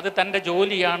പേരാണ്, അത് തൻ്റെ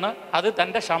ജോലിയാണ്, അത്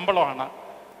തൻ്റെ ശമ്പളമാണ്.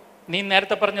 നീ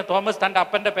നേരത്തെ പറഞ്ഞ തോമസ് തൻ്റെ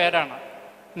അപ്പൻ്റെ പേരാണ്.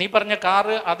 നീ പറഞ്ഞ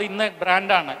കാറ് അത് ഇന്ന്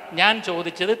ബ്രാൻഡാണ്. ഞാൻ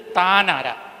ചോദിച്ചത്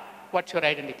താനാരാ? What's your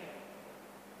identity?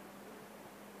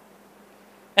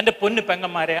 എൻ്റെ പൊന്നു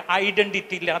പെങ്ങന്മാരെ,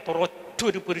 ഐഡന്റിറ്റി ഇല്ലാത്ത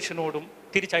ഒരൊറ്റൊരു പുരുഷനോടും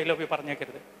തിരിച്ച് ഐ ലവ് യു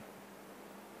പറഞ്ഞേക്കരുത്.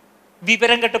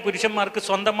 വിവരം കെട്ട പുരുഷന്മാർക്ക്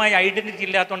സ്വന്തമായി ഐഡന്റിറ്റി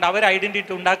ഇല്ലാത്തതുകൊണ്ട് അവർ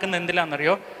ഐഡന്റിറ്റി ഉണ്ടാക്കുന്ന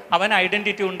എന്തിലാണെന്നറിയോ? അവൻ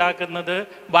ഐഡന്റിറ്റി ഉണ്ടാക്കുന്നത്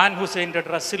വാൻ ഹുസൈൻ്റെ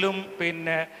ഡ്രസ്സിലും,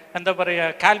 പിന്നെ എന്താ പറയുക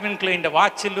കാൽവിൻ ക്ലെയിൻ്റെ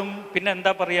വാച്ചിലും, പിന്നെ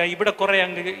എന്താ പറയുക ഇവിടെ കുറേ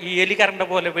ഈ എലിക്കരണ്ട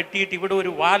പോലെ വെട്ടിയിട്ട് ഇവിടെ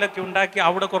ഒരു വാലൊക്കെ ഉണ്ടാക്കി,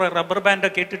 അവിടെ കുറേ റബ്ബർ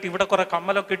ബാൻഡൊക്കെ ഇട്ടിട്ട്, ഇവിടെ കുറേ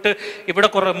കമ്മലൊക്കെ ഇട്ട്, ഇവിടെ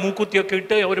കുറേ മൂക്കുത്തിയൊക്കെ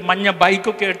ഇട്ട്, ഒരു മഞ്ഞ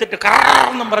ബൈക്കൊക്കെ എടുത്തിട്ട്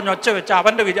കാറെന്നും പറഞ്ഞ് ഒച്ച വെച്ച്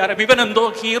അവൻ്റെ വിചാരം ഇവനെന്തോ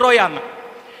ഹീറോയാന്ന്.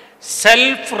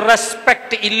 സെൽഫ്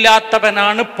റെസ്പെക്ട്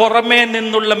ഇല്ലാത്തവനാണ് പുറമേ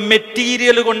നിന്നുള്ള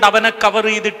മെറ്റീരിയൽ കൊണ്ട് അവനെ കവർ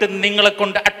ചെയ്തിട്ട് നിങ്ങളെ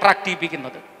കൊണ്ട് അട്രാക്ട്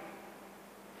ചെയ്യിപ്പിക്കുന്നത്.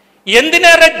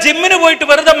 എന്തിനേറെ ജിമ്മിന് പോയിട്ട്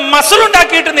വെറുതെ മസിൽ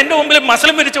ഉണ്ടാക്കിയിട്ട് നിന്റെ മുമ്പിൽ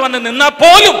മസിൽ വിരിച്ചു വന്ന് നിന്നാൽ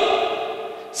പോലും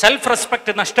സെൽഫ്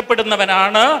റെസ്പെക്ട്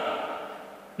നഷ്ടപ്പെടുന്നവനാണ്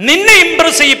നിന്നെ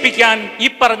ഇംപ്രസ് ചെയ്യിപ്പിക്കാൻ ഈ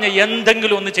പറഞ്ഞ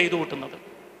എന്തെങ്കിലും ഒന്ന് ചെയ്തു കൂട്ടുന്നത്.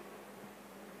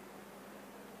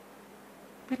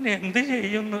 പിന്നെ എന്ത്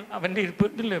ചെയ്യുന്നു? അവന്റെ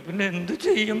ഇരിപ്പില്ലേ, പിന്നെ എന്ത്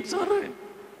ചെയ്യും സാറ്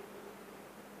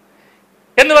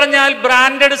എന്ന് പറഞ്ഞാൽ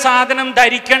ബ്രാൻഡഡ് സാധനം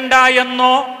ധരിക്കണ്ട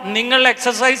എന്നോ, നിങ്ങൾ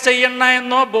എക്സസൈസ് ചെയ്യണ്ട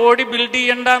എന്നോ, ബോഡി ബിൽഡ്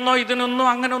ചെയ്യണ്ട എന്നോ, ഇതിനൊന്നും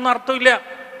അങ്ങനെയൊന്നും അർത്ഥമില്ല.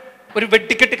 ഒരു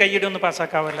വെട്ടിക്കെട്ട് കൈയ്യടി ഒന്ന്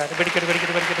പാസ്സാക്കാവല്ല.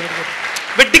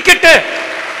 വെട്ടിക്കെട്ട്.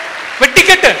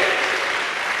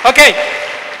 ഓക്കെ,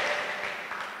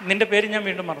 നിന്റെ പേര് ഞാൻ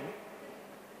വീണ്ടും മറന്നു.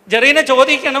 ജെറീനെ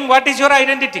ചോദിക്കണം വാട്ട് ഈസ് യുവർ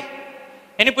ഐഡന്റിറ്റി.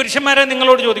 ഇനി പുരുഷന്മാരെ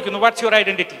നിങ്ങളോട് ചോദിക്കുന്നു, വാട്ട്സ് യുവർ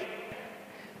ഐഡന്റിറ്റി?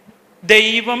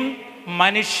 ദൈവം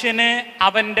മനുഷ്യനെ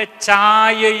അവൻ്റെ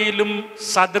ഛായയിലും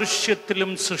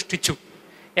സദൃശ്യത്തിലും സൃഷ്ടിച്ചു.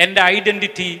 എൻ്റെ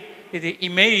ഐഡന്റിറ്റി ഇത്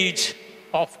ഇമേജ്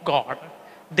ഓഫ് ഗോഡ്.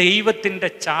 ദൈവത്തിൻ്റെ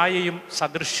ഛായയും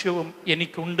സദൃശ്യവും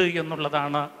എനിക്കുണ്ട്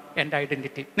എന്നുള്ളതാണ് എൻ്റെ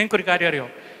ഐഡന്റിറ്റി. നിങ്ങൾക്കൊരു കാര്യം അറിയോ?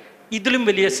 ഇതിലും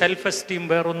വലിയ സെൽഫ് എസ്റ്റീം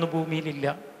വേറൊന്നും ഭൂമിയിലില്ല.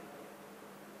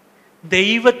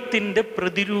 ദൈവത്തിൻ്റെ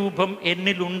പ്രതിരൂപം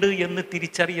എന്നിലുണ്ട് എന്ന്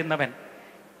തിരിച്ചറിയുന്നവൻ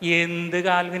എന്ത്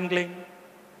കാൽവിൻ ക്ലെയിൻ,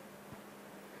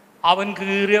 അവൻ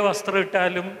കീറിയ വസ്ത്രം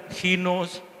ഇട്ടാലും he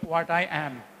knows what I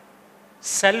am.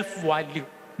 Self value,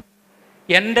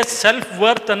 എൻ്റെ സെൽഫ്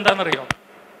വർത്ത് എന്താണെന്നറിയോ?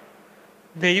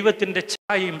 ദൈവത്തിൻ്റെ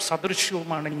ഛായയും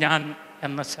സദൃശ്യവുമാണ് ഞാൻ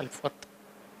എന്ന സെൽഫ് വർത്ത്.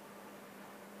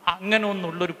 അങ്ങനെ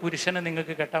ഒന്നുള്ളൊരു പുരുഷനെ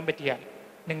നിങ്ങൾക്ക് കെട്ടാൻ പറ്റിയാൽ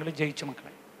നിങ്ങൾ ജയിച്ചു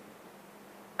മക്കളെ.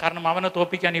 കാരണം അവനെ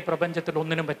തോൽപ്പിക്കാൻ ഈ പ്രപഞ്ചത്തിൽ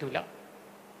ഒന്നിനും പറ്റൂല,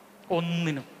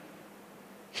 ഒന്നിനും.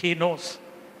 He knows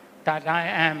that I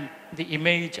am the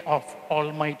image of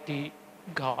Almighty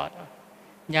God.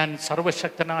 ഞാൻ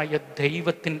സർവശക്തനായ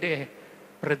ദൈവത്തിൻ്റെ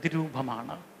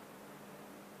പ്രതിരൂപമാണ്,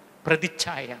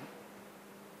 പ്രതിച്ഛായ.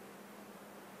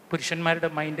 പുരുഷന്മാരുടെ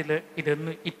മൈൻഡിൽ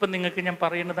ഇതൊന്നും ഇപ്പം നിങ്ങൾക്ക് ഞാൻ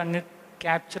പറയുന്നത് അങ്ങ്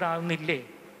ക്യാപ്ചർ ആകുന്നില്ലേ?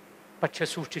 പക്ഷെ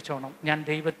സൂക്ഷിച്ചോണം, ഞാൻ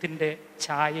ദൈവത്തിൻ്റെ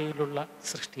ഛായയിലുള്ള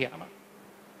സൃഷ്ടിയാണ്.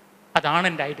 അതാണ്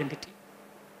എൻ്റെ identity,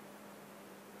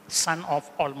 son of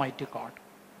almighty God.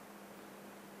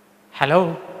 Hello,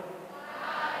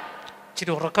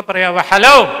 ഇച്ചിരി ഉറക്കെ പറയാവോ?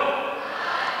 ഹലോ.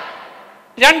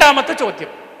 രണ്ടാമത്തെ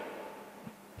ചോദ്യം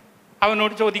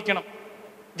അവനോട് ചോദിക്കണം.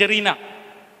 ജെറീന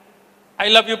ഐ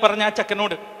ലവ് യു പറഞ്ഞ ആ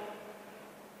ചക്കനോട്,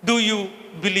 do you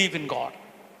believe in God?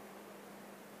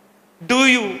 Do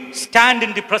you stand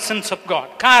in the presence of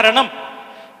God? കാരണം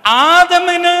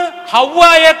ആദമിന്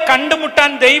ഹവ്വായെ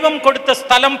കണ്ടുമുട്ടാൻ ദൈവം കൊടുത്ത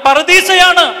സ്ഥലം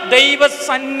പറുദീസയാണ്,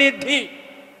 ദൈവസന്നിധി.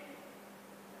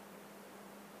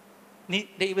 നീ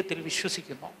ദൈവത്തിൽ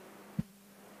വിശ്വസിക്കുന്നു?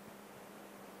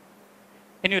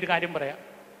 ഇനി ഒരു കാര്യം പറയാം,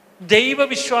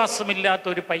 ദൈവവിശ്വാസമില്ലാത്ത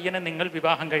ഒരു പയ്യനെ നിങ്ങൾ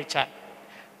വിവാഹം കഴിച്ചാൽ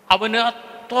അവന്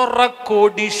എത്ര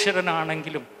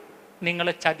കോടീശ്വരനാണെങ്കിലും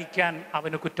നിങ്ങളെ ചതിക്കാൻ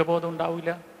അവന് കുറ്റബോധം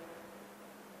ഉണ്ടാവില്ല.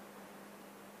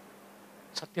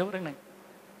 സത്യം പറയണേ.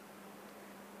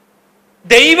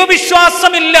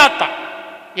 ദൈവവിശ്വാസമില്ലാത്ത,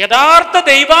 യഥാർത്ഥ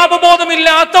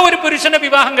ദൈവാവബോധമില്ലാത്ത ഒരു പുരുഷനെ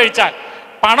വിവാഹം കഴിച്ചാൽ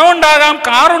പണം ഉണ്ടാകാം,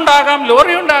 കാറുണ്ടാകാം,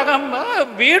 ലോറി ഉണ്ടാകാം,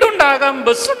 വീടുണ്ടാകാം,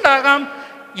 ബസ്സുണ്ടാകാം,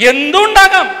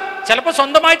 എന്തുണ്ടാകാം, ചിലപ്പോൾ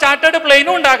സ്വന്തമായി ചാർട്ടേഡ്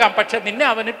പ്ലെയിനും ഉണ്ടാകാം. പക്ഷെ നിന്നെ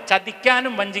അവന്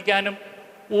ചതിക്കാനും വഞ്ചിക്കാനും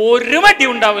ഒരു മടി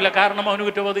ഉണ്ടാവില്ല. കാരണം അവന്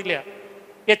കുറ്റബോധമില്ല,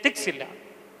 എത്തിക്സ് ഇല്ല,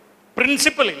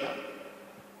 പ്രിൻസിപ്പിൾ ഇല്ല.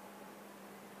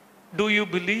 Do you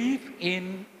believe in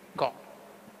God?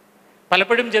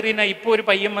 പലപ്പോഴും ജെറീന ഇപ്പോൾ ഒരു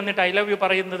പയ്യൻ വന്നിട്ട് ഐ ലവ് യു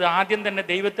പറയുന്നത് ആദ്യം തന്നെ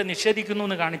ദൈവത്തെ നിഷേധിക്കുന്നു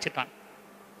എന്ന് കാണിച്ചിട്ടാണ്.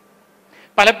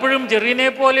 പലപ്പോഴും ജെറീനെ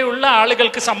പോലെയുള്ള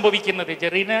ആളുകൾക്ക് സംഭവിക്കുന്നത്,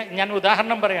 ജെറീന ഞാൻ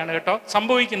ഉദാഹരണം പറയാണ് കേട്ടോ,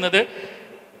 സംഭവിക്കുന്നത്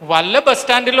വല്ല ബസ്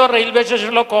സ്റ്റാൻഡിലോ റെയിൽവേ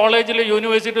സ്റ്റേഷനിലോ കോളേജിലോ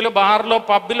യൂണിവേഴ്സിറ്റിയിലോ ബാറിലോ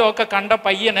പബ്ബിലോ ഒക്കെ കണ്ട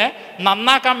പയ്യനെ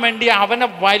നന്നാക്കാൻ വേണ്ടി അവനെ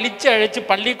വലിച്ചഴച്ച്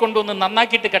പള്ളിയിൽ കൊണ്ടുവന്ന്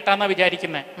നന്നാക്കിയിട്ട് കെട്ടാന്നാ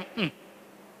വിചാരിക്കുന്നത്.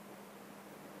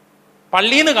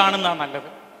 പള്ളിയിൽ നിന്ന് കാണുന്നതാണ് നല്ലത്.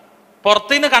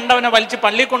 പുറത്തുനിന്ന് കണ്ടവനെ വലിച്ച്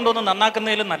പള്ളിയിൽ കൊണ്ടുവന്ന്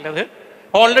നന്നാക്കുന്നതിലും നല്ലത്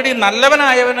ഓൾറെഡി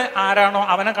നല്ലവനായവന് ആരാണോ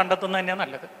അവനെ കണ്ടെത്തുന്നത് തന്നെയാണ്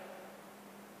നല്ലത്.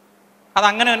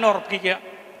 അതങ്ങനെ തന്നെ ഉറപ്പിക്കുക.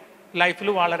 ലൈഫിൽ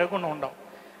വളരെ ഗുണമുണ്ടാവും.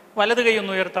 വലത് കൈ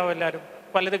ഒന്ന് ഉയർത്താവും എല്ലാവരും.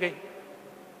 വലത് കൈ,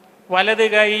 വലത്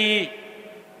കൈ.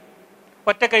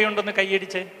 ഒറ്റ കൈ ഉണ്ടെന്ന്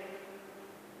കൈയടിച്ച്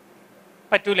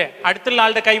പറ്റൂലേ? അടുത്തുള്ള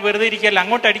ആളുടെ കൈ വെറുതെ ഇരിക്കുകയല്ല,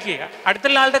 അങ്ങോട്ട് അടിക്കുക.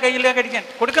 അടുത്തുള്ള ആളുടെ കയ്യിലേക്ക് അടിക്കാൻ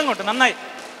കൊടുക്കങ്ങോട്ട്. നന്നായി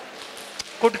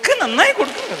കൊടുക്ക്, നന്നായി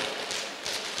കൊടുക്കുന്നത്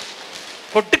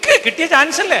കൊടുക്ക്. കിട്ടിയ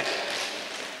ചാൻസ് അല്ലേ?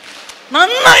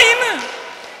 നന്നായി.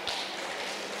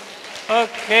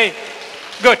 Okay,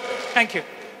 good, thank you.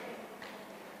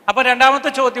 അപ്പൊ രണ്ടാമത്തെ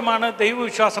ചോദ്യമാണ്,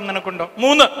 ദൈവവിശ്വാസം നിനക്കുണ്ടോ?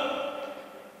 3,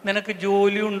 നിനക്ക്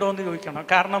ജോലി ഉണ്ടോ എന്ന് ചോദിക്കണം.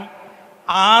 കാരണം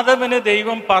ആദമിന്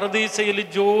ദൈവം പറുദീസയിൽ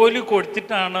ജോലി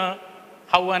കൊടുത്തിട്ടാണ്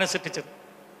ഹവ്വാനെ സൃഷ്ടിച്ചത്.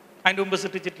 അതിൻ്റെ മുമ്പ്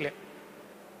സൃഷ്ടിച്ചിട്ടില്ല.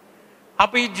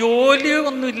 അപ്പൊ ഈ ജോലി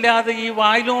ഒന്നുമില്ലാതെ ഈ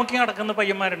വായി നോക്കി നടക്കുന്ന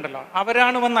പയ്യന്മാരുണ്ടല്ലോ,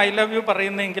 അവരാണ് വന്ന് ഐ ലവ് യു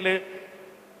പറയുന്നതെങ്കിൽ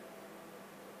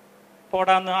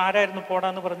പോടാന്ന്, ആരായിരുന്നു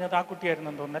പോടാന്ന് പറഞ്ഞത്? ആ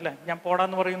കുട്ടിയായിരുന്നു തോന്നുന്നു അല്ലേ? ഞാൻ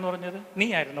പോടാന്ന് പറയുമെന്ന് പറഞ്ഞത് നീ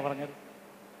ആയിരുന്നു പറഞ്ഞത്.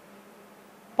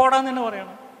 പോടാന്ന് തന്നെ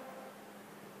പറയണം.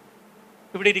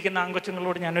 ഇവിടെ ഇരിക്കുന്ന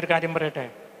ആൺകൊച്ചുങ്ങളോട് ഞാനൊരു കാര്യം പറയട്ടെ.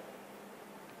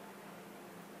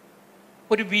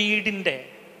 ഒരു വീടിൻ്റെ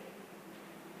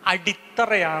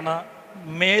അടിത്തറയാണ്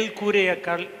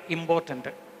മേൽക്കൂരയേക്കാൾ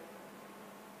ഇമ്പോർട്ടൻ്റ്.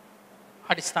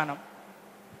 അടിസ്ഥാനം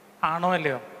ആണോ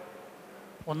അല്ലയോ?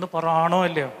 ഒന്ന് പറ, ആണോ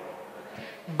അല്ലയോ?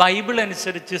 ബൈബിൾ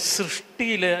അനുസരിച്ച്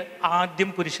സൃഷ്ടിയിൽ ആദ്യം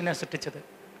പുരുഷനെ സൃഷ്ടിച്ചത്,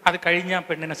 അത് കഴിഞ്ഞ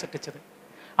പെണ്ണിനെ സൃഷ്ടിച്ചത്.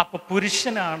 അപ്പൊ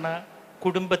പുരുഷനാണ്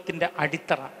കുടുംബത്തിൻ്റെ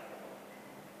അടിത്തറ.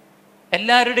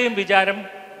 എല്ലാവരുടെയും വിചാരം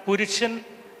പുരുഷൻ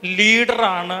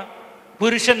ലീഡറാണ്,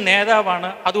 പുരുഷൻ നേതാവാണ്,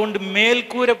 അതുകൊണ്ട്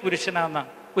മേൽക്കൂര പുരുഷനാണെന്നാണ്.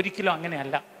 ഒരിക്കലും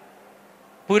അങ്ങനെയല്ല.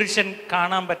 പുരുഷൻ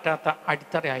കാണാൻ പറ്റാത്ത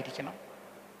അടിത്തറയായിരിക്കണം.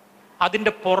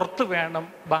 അതിൻ്റെ പുറത്ത് വേണം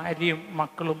ഭാര്യയും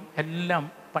മക്കളും എല്ലാം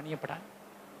പണിയപ്പെടാൻ.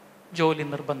 ജോലി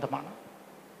നിർബന്ധമാണ്.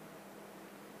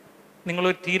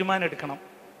 നിങ്ങളൊരു തീരുമാനം എടുക്കണം.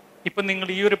 ഇപ്പം നിങ്ങൾ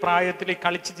ഈ ഒരു പ്രായത്തിൽ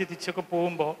കളിച്ച് ചിരിച്ചൊക്കെ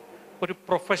പോകുമ്പോൾ ഒരു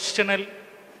പ്രൊഫഷണൽ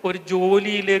ഒരു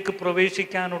ജോലിയിലേക്ക്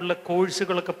പ്രവേശിക്കാനുള്ള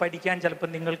കോഴ്സുകളൊക്കെ പഠിക്കാൻ ചിലപ്പോൾ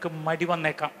നിങ്ങൾക്ക് മടി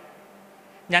വന്നേക്കാം.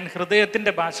 ഞാൻ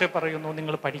ഹൃദയത്തിൻ്റെ ഭാഷ പറയുന്നു,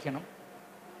 നിങ്ങൾ പഠിക്കണം.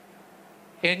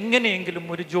 എങ്ങനെയെങ്കിലും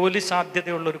ഒരു ജോലി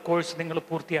സാധ്യതയുള്ള ഒരു കോഴ്സ് നിങ്ങൾ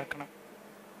പൂർത്തിയാക്കണം.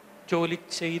 ജോലി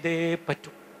ചെയ്തേ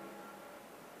പറ്റൂ.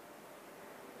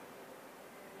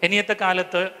 ഇനിയത്തെ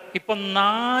കാലത്ത് ഇപ്പം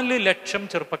 4 ലക്ഷം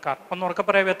ചെറുപ്പക്കാർ, ഒന്ന് ഉറക്കെ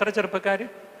പറയാം, എത്ര ചെറുപ്പക്കാർ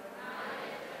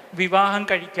വിവാഹം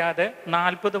കഴിക്കാതെ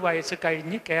 40 വയസ്സ്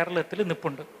കഴിഞ്ഞ് കേരളത്തിൽ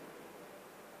നിൽപ്പുണ്ട്.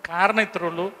 കാരണം ഇത്രേ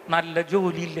ഉള്ളൂ, നല്ല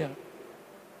ജോലിയില്ല.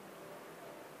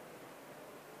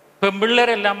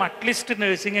 പെൺപിള്ളേരെല്ലാം അറ്റ്ലീസ്റ്റ്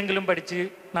നഴ്സിംഗ് എങ്കിലും പഠിച്ച്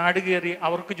നാട് കയറി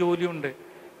അവർക്ക് ജോലിയുണ്ട്.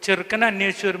 ചെറുക്കനെ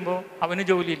അന്വേഷിച്ച് വരുമ്പോൾ അവന്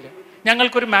ജോലിയില്ല.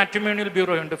 ഞങ്ങൾക്കൊരു മാട്രിമോണിയൽ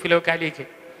ബ്യൂറോ ഉണ്ട് ഫിലോകാലിക്ക്.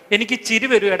 എനിക്ക് ചിരി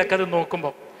വരും ഇടയ്ക്കത്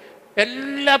നോക്കുമ്പോൾ.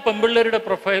 എല്ലാ പെൺപിള്ളേരുടെ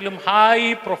പ്രൊഫൈലും ഹൈ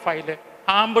പ്രൊഫൈല്,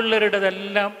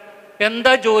 ആൺപിള്ളേരുടേതെല്ലാം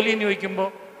എന്താ ജോലി എന്ന് ചോദിക്കുമ്പോൾ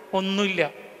ഒന്നുമില്ല.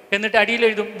 എന്നിട്ട് അടിയിൽ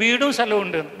എഴുതും വീടും സ്ഥലവും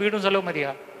ഉണ്ട്. വീടും സ്ഥലവും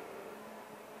മതിയാ?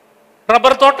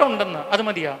 റബ്ബർ തോട്ടം ഉണ്ടെന്ന്, അത്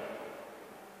മതിയാ?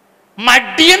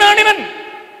 മടിയനാണിവൻ.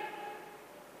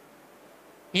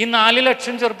 ഈ 4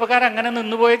 ലക്ഷം ചെറുപ്പക്കാർ അങ്ങനെ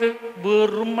നിന്നുപോയത്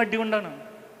വെറും മടി കൊണ്ടാണ്.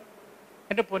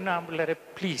 എൻ്റെ പൊന്നാമ്പിള്ളേരെ,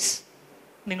 പ്ലീസ്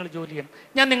നിങ്ങൾ ജോലി ചെയ്യണം.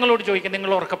 ഞാൻ നിങ്ങളോട് ചോദിക്കാം,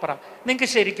 നിങ്ങൾ ഉറക്കെ പറ, നിങ്ങൾക്ക്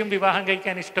ശരിക്കും വിവാഹം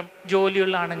കഴിക്കാൻ ഇഷ്ടം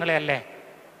ജോലിയുള്ള ആണുങ്ങളെ അല്ലേ?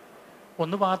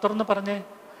 ഒന്ന് പാത്രന്ന് പറഞ്ഞേ,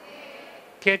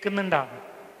 കേൾക്കുന്നുണ്ടാ?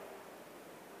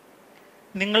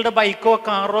 നിങ്ങളുടെ ബൈക്കോ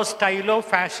കാറോ സ്റ്റൈലോ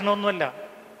ഫാഷനോ ഒന്നുമല്ല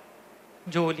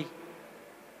ജോലി.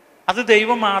 അത്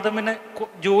ദൈവം ആദമിന്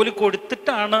ജോലി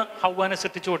കൊടുത്തിട്ടാണ് ഹവ്വാനെ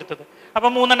സൃഷ്ടിച്ചു കൊടുത്തത്. അപ്പൊ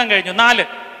 3 കഴിഞ്ഞു. 4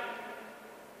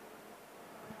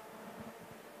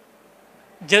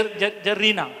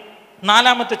 ജെറീന,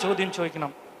 4ാമത്തെ ചോദ്യം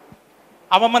ചോദിക്കണം.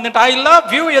 അവൻ വന്നിട്ട് ഐ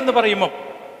ലവ് യു എന്ന് പറയുമ്പോൾ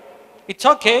It's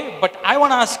okay, but I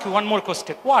want to ask you one more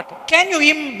question. What? Can you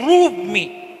improve me?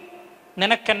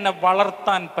 നിനക്കെന്നെ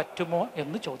വളർത്താൻ പറ്റുമോ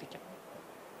എന്ന് ചോദിക്കണം.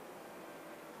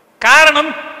 കാരണം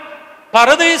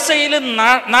പറുദീസയിൽ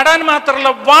നടാൻ മാത്രമല്ല,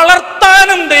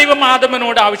 വളർത്താനും ദൈവം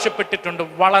ആദമിനോട് ആവശ്യപ്പെട്ടിട്ടുണ്ട്.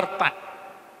 വളർത്താൻ.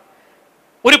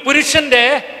 ഒരു പുരുഷന്റെ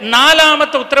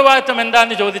നാലാമത്തെ ഉത്തരവാദിത്വം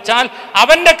എന്താന്ന് ചോദിച്ചാൽ,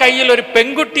 അവന്റെ കയ്യിൽ ഒരു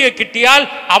പെൺകുട്ടിയെ കിട്ടിയാൽ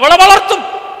അവളെ വളർത്തും.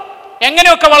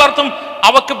 എങ്ങനെയൊക്കെ വളർത്തും?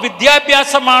 അവൾക്ക്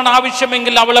വിദ്യാഭ്യാസമാണ്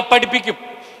ആവശ്യമെങ്കിൽ അവളെ പഠിപ്പിക്കും.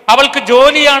 അവൾക്ക്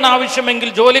ജോലിയാണ് ആവശ്യമെങ്കിൽ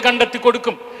ജോലി കണ്ടെത്തി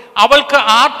കൊടുക്കും. അവൾക്ക്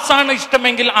ആർട്സ് ആണ്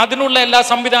ഇഷ്ടമെങ്കിൽ അതിനുള്ള എല്ലാ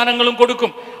സംവിധാനങ്ങളും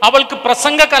കൊടുക്കും. അവൾക്ക്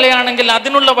പ്രസംഗ കലയാണെങ്കിൽ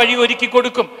അതിനുള്ള വഴി ഒരുക്കി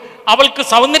കൊടുക്കും. അവൾക്ക്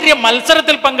സൗന്ദര്യ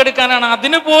മത്സരത്തിൽ പങ്കെടുക്കാനാണ്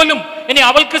അതിനുപോലും, ഇനി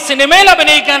അവൾക്ക് സിനിമയിൽ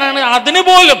അഭിനയിക്കാനാണ്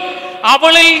അതിനുപോലും,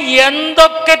 അവളിൽ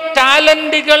എന്തൊക്കെ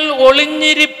ടാലന്റുകൾ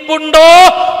ഒളിഞ്ഞിരിപ്പുണ്ടോ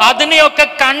അതിനെയൊക്കെ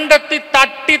കണ്ടെത്തി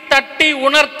തട്ടി തട്ടി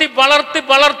ഉണർത്തി വളർത്തി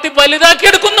വളർത്തി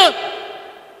വലുതാക്കിയെടുക്കുന്നു.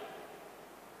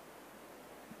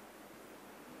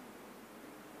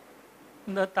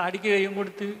 എന്താ താടിക്ക് കൈയും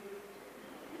കൊടുത്ത്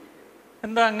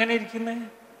എന്താ അങ്ങനെ ഇരിക്കുന്നേ?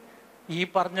 ഈ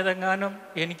പറഞ്ഞതെങ്ങാനും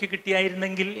എനിക്ക്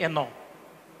കിട്ടിയായിരുന്നെങ്കിൽ എന്നോ?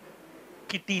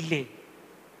 കിട്ടിയില്ലേ?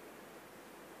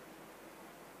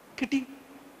 കിട്ടി.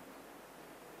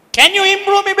 Can you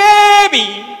improve me, baby?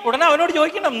 ഉടനെ അവനോട്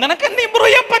ചോദിക്കണം, നിനക്ക് എന്നെ ഇമ്പ്രൂവ്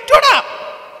ചെയ്യാൻ പറ്റൂടാ?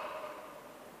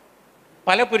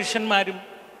 പല പുരുഷന്മാരും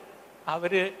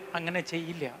അവര് അങ്ങനെ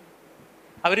ചെയ്യില്ല.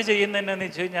 അവര് ചെയ്യുന്ന എന്നാന്ന്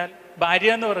വെച്ച് കഴിഞ്ഞാൽ,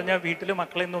 ഭാര്യ എന്ന് പറഞ്ഞാൽ വീട്ടിൽ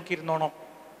മക്കളെ നോക്കിയിരുന്നോണം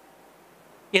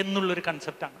എന്നുള്ളൊരു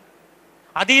കൺസെപ്റ്റാണ്.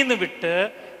 അതിൽ നിന്ന് വിട്ട്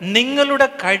നിങ്ങളുടെ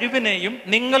കഴിവിനെയും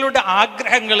നിങ്ങളുടെ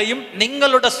ആഗ്രഹങ്ങളെയും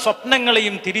നിങ്ങളുടെ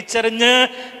സ്വപ്നങ്ങളെയും തിരിച്ചറിഞ്ഞ്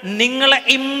നിങ്ങളെ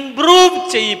ഇംപ്രൂവ്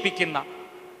ചെയ്യിപ്പിക്കുന്ന,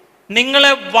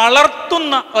 നിങ്ങളെ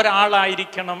വളർത്തുന്ന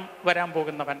ഒരാളായിരിക്കണം വരാൻ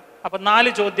പോകുന്നവൻ. അപ്പൊ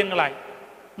 4 ചോദ്യങ്ങളായി.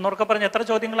 എന്നോർക്കെ പറഞ്ഞ എത്ര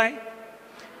ചോദ്യങ്ങളായി?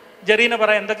 ജെറീന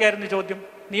പറയാം, എന്തൊക്കെയായിരുന്നു ചോദ്യം?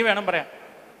 നീ വേണം പറയാം.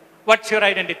 What's your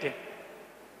identity?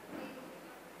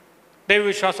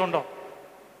 ദൈവവിശ്വാസം ഉണ്ടോ?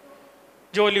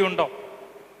 ജോലിയുണ്ടോ?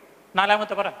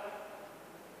 4-മത്തെ പറ.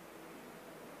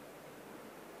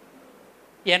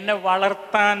 എന്നെ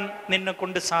വളർത്താൻ നിന്നെ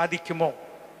കൊണ്ട് സാധിക്കുമോ?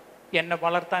 എന്നെ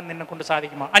വളർത്താൻ നിന്നെ കൊണ്ട്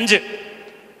സാധിക്കുമോ? 5,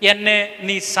 എന്നെ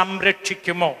നീ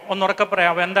സംരക്ഷിക്കുമോ? ഒന്ന് ഉറക്കെ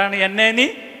പറയാവോ? എന്താണ് എന്നെ നീ?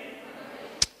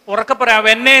 ഉറക്കെ പറയാവോ?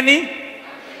 എന്നെ നീ.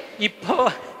 ഇപ്പോ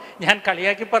ഞാൻ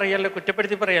കളിയാക്കി പറയല്ല,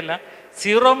 കുറ്റപ്പെടുത്തി പറയല്ല,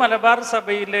 സീറോ മലബാർ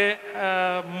സഭയിലെ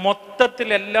മൊത്തത്തിൽ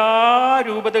എല്ലാ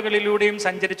രൂപതകളിലൂടെയും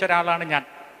സഞ്ചരിച്ച ഒരാളാണ് ഞാൻ,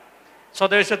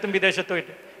 സ്വദേശത്തും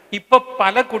വിദേശത്തുമായിട്ട്. ഇപ്പൊ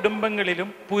പല കുടുംബങ്ങളിലും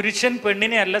പുരുഷൻ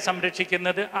പെണ്ണിനെ അല്ല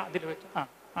സംരക്ഷിക്കുന്നത്, അതിൽ വെച്ച്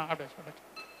അവിടെ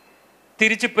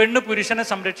തിരിച്ച് പെണ്ണ് പുരുഷനെ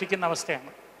സംരക്ഷിക്കുന്ന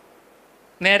അവസ്ഥയാണ്.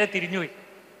 നേരെ തിരിഞ്ഞുപോയി.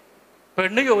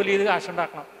 പെണ്ണ് ജോലി ചെയ്ത്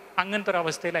കാശുണ്ടാക്കണം, അങ്ങനത്തെ ഒരു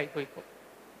അവസ്ഥയിലായിപ്പോയി. ഇപ്പോൾ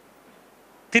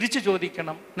തിരിച്ചു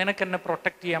ചോദിക്കണം, നിനക്കെന്നെ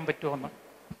പ്രൊട്ടക്റ്റ് ചെയ്യാൻ പറ്റുമോ?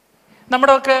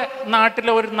 നമ്മുടെയൊക്കെ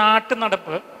നാട്ടിലെ ഒരു നാട്ടു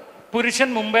നടപ്പ്, പുരുഷൻ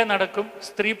മുമ്പേ നടക്കും,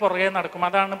 സ്ത്രീ പുറകെ നടക്കും.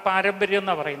 അതാണ് പാരമ്പര്യം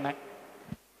എന്നാണ് പറയുന്നത്.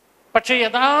 പക്ഷെ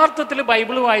യഥാർത്ഥത്തിൽ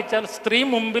ബൈബിൾ വായിച്ചാൽ സ്ത്രീ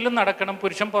മുമ്പിലും നടക്കണം,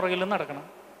 പുരുഷൻ പുറകിലും നടക്കണം.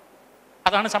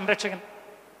 അതാണ് സംരക്ഷകൻ.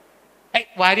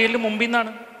 ഭാര്യയിൽ മുമ്പിൽ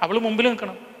നിന്നാണ്, അവള് മുമ്പിൽ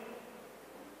നിൽക്കണം.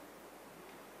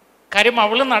 കാര്യം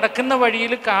അവള് നടക്കുന്ന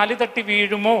വഴിയിൽ കാല് തട്ടി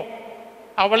വീഴുമോ,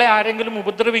 അവളെ ആരെങ്കിലും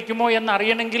ഉപദ്രവിക്കുമോ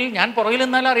എന്നറിയണമെങ്കിൽ ഞാൻ പുറകിൽ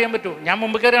നിന്നാലേ അറിയാൻ പറ്റൂ. ഞാൻ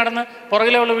മുമ്പ് കയറി നടന്ന്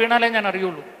പുറകിൽ അവള് വീണാലേ ഞാൻ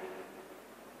അറിയുള്ളൂ.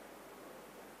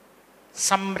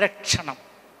 സംരക്ഷണം.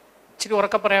 ഇച്ചിരി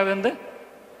ഉറക്കെ പറയാവോ? എന്ത്?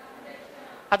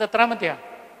 അതെത്രാമത്തെയാ?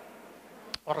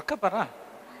 ഉറക്കെ പറ.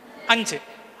 5.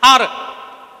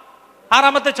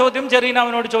 6-മത്തെ ചോദ്യം ജെറീന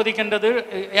അവനോട് ചോദിക്കേണ്ടത്,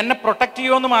 എന്നെ പ്രൊട്ടക്ട്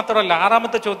ചെയ്യുമോ എന്ന് മാത്രമല്ല,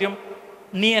 6-മത്തെ ചോദ്യം,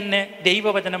 നീ എന്നെ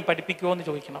ദൈവവചനം പഠിപ്പിക്കുമോ എന്ന്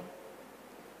ചോദിക്കണം.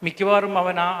 മിക്കവാറും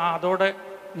അവൻ അതോടെ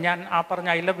ഞാൻ പറഞ്ഞ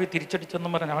ഐ ലവ് യു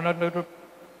തിരിച്ചടിച്ചെന്നും പറഞ്ഞു അവനൊരു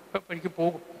വഴിക്ക്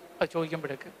പോകും അത്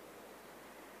ചോദിക്കുമ്പോഴേക്ക്.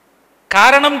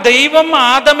 കാരണം ദൈവം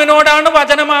ആദമിനോടാണ്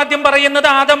വചനം ആദ്യം പറയുന്നത്,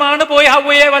 ആദമാണ് പോയി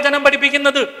ഹവ്വയെ വചനം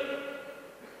പഠിപ്പിക്കുന്നത്.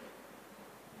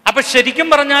 അപ്പൊ ശരിക്കും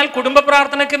പറഞ്ഞാൽ കുടുംബ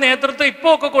പ്രാർത്ഥനയ്ക്ക് നേതൃത്വം ഇപ്പൊ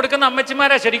ഒക്കെ കൊടുക്കുന്ന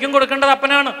അമ്മച്ചിമാരാ, ശരിക്കും കൊടുക്കേണ്ടത്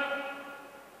അപ്പനാണ്.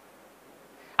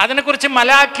 അതിനെക്കുറിച്ച്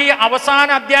മലാഖി അവസാന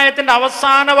അധ്യായത്തിന്റെ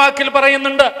അവസാന വാക്കിൽ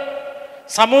പറയുന്നുണ്ട്,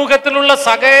 സമൂഹത്തിലുള്ള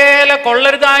സകല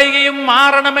കൊള്ളരുതായികയും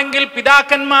മാറണമെങ്കിൽ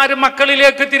പിതാക്കന്മാര്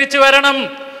മക്കളിലേക്ക് തിരിച്ചു വരണം.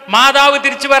 മാതാവ്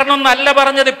തിരിച്ചു വരണം എന്നല്ല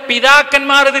പറഞ്ഞത്,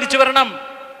 പിതാക്കന്മാർ തിരിച്ചു വരണം.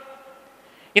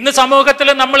 ഇന്ന് സമൂഹത്തിൽ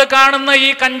നമ്മൾ കാണുന്ന ഈ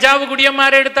കഞ്ചാവ്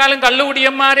കുടിയന്മാരെ എടുത്താലും,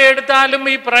 കള്ളുകുടിയന്മാരെ എടുത്താലും,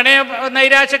 ഈ പ്രണയ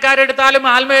നൈരാശ്യക്കാരെ എടുത്താലും,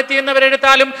 ആത്മഹത്യ ചെയ്യുന്നവരെ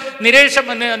എടുത്താലും,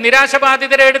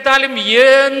 നിരാശബാധിതരെ എടുത്താലും,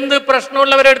 എന്ത്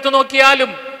പ്രശ്നമുള്ളവരെ എടുത്തു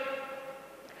നോക്കിയാലും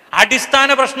അടിസ്ഥാന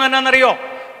പ്രശ്നം എന്നാണെന്നറിയോ?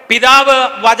 പിതാവ്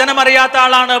വചനം അറിയാത്ത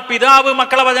ആളാണ്. പിതാവ്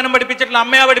മക്കളെ വചനം പഠിപ്പിച്ചിട്ടില്ല,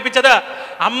 അമ്മയാ പഠിപ്പിച്ചത്.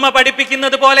 അമ്മ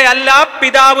പഠിപ്പിക്കുന്നത് പോലെ അല്ല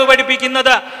പിതാവ്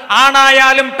പഠിപ്പിക്കുന്നത്.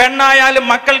 ആണായാലും പെണ്ണായാലും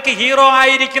മക്കൾക്ക് ഹീറോ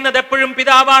ആയിരിക്കുന്നത് എപ്പോഴും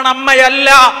പിതാവാണ്, അമ്മയല്ല.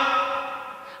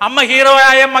 അമ്മ ഹീറോ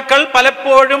ആയ മക്കൾ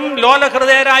പലപ്പോഴും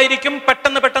ലോലഹൃദയരായിരിക്കും,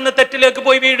 പെട്ടെന്ന് തെറ്റിലേക്ക്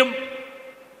പോയി വീഴും.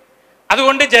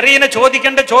 അതുകൊണ്ട് ജെറീനെ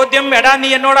ചോദിക്കേണ്ട ചോദ്യം, എടാ നീ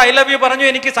എന്നോട് ഐ ലവ് യു പറഞ്ഞു,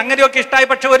 എനിക്ക് സംഗതിയൊക്കെ ഇഷ്ടമായി,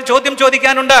 പക്ഷെ ഒരു ചോദ്യം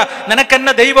ചോദിക്കാനുണ്ട്.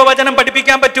 നിനക്കെന്നെ ദൈവവചനം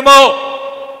പഠിപ്പിക്കാൻ പറ്റുമോ?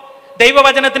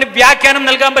 ദൈവവചനത്തിന് വ്യാഖ്യാനം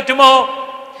നൽകാൻ പറ്റുമോ?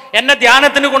 എന്നെ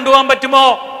ധ്യാനത്തിന് കൊണ്ടുപോകാൻ പറ്റുമോ?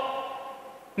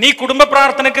 നീ കുടുംബ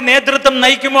പ്രാർത്ഥനയ്ക്ക് നേതൃത്വം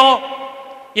നയിക്കുമോ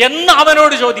എന്ന്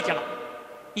അവനോട് ചോദിക്കണം.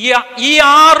 ഈ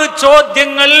 6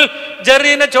 ചോദ്യങ്ങൾ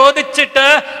ജെറീനെ ചോദിച്ചിട്ട്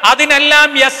അതിനെല്ലാം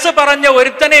യെസ് പറഞ്ഞ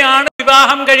ഒരുത്തനെയാണ്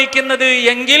വിവാഹം കഴിക്കുന്നത്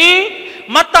എങ്കിൽ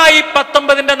മത്തായി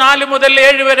 19:4 മുതൽ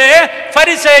 7 വരെ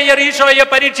ഫരിസേയർ ഈശോയെ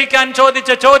പരീക്ഷിക്കാൻ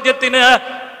ചോദിച്ച ചോദ്യത്തിന്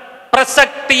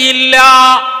പ്രസക്തിയില്ല.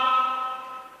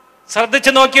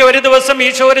 ശ്രദ്ധിച്ചു നോക്കിയ ഒരു ദിവസം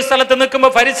ഈശോ ഒരു സ്ഥലത്ത്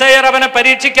നിൽക്കുമ്പോൾ ഫരിസേയർ അവനെ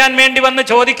പരീക്ഷിക്കാൻ വേണ്ടി വന്ന്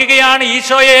ചോദിക്കുകയാണ്,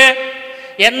 ഈശോയെ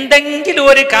എന്തെങ്കിലും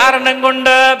ഒരു കാരണം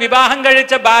കൊണ്ട് വിവാഹം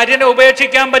കഴിച്ച ഭാര്യനെ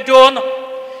ഉപേക്ഷിക്കാൻ പറ്റുമോന്ന്.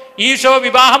 ഈശോ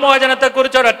വിവാഹമോചനത്തെ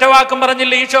കുറിച്ച് ഒരൊറ്റ വാക്കും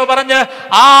പറഞ്ഞില്ല. ഈശോ പറഞ്ഞ്,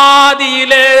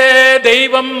 ആദിയിലെ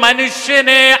ദൈവം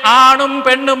മനുഷ്യനെ ആണും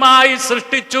പെണ്ണുമായി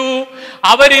സൃഷ്ടിച്ചു.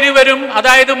 അവരിരുവരും,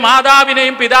 അതായത്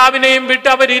മാതാവിനെയും പിതാവിനെയും വിട്ട്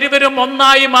അവരിരുവരും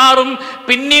ഒന്നായി മാറും.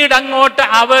 പിന്നീട് അങ്ങോട്ട്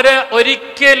അവര്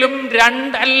ഒരിക്കലും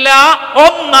രണ്ടല്ല,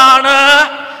 ഒന്നാണ്.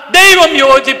 ദൈവം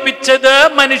യോജിപ്പിച്ചത്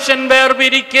മനുഷ്യൻ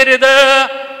വേർപിരിക്കരുത്.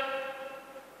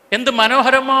 എന്ത്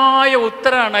മനോഹരമായ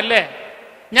ഉത്തരാണല്ലേ.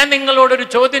 ഞാൻ നിങ്ങളോടൊരു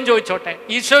ചോദ്യം ചോദിച്ചോട്ടെ,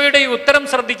 ഈശോയുടെ ഈ ഉത്തരം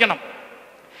ശ്രദ്ധിക്കണം.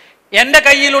 എൻ്റെ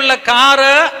കയ്യിലുള്ള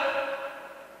കാറ്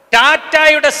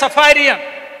ടാറ്റയുടെ സഫാരിയാണ്.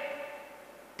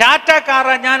 ടാറ്റ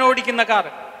കാറാ ഞാൻ ഓടിക്കുന്ന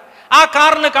കാറ്. ആ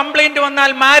കാറിന് കംപ്ലൈന്റ്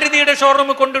വന്നാൽ മാരുതിയുടെ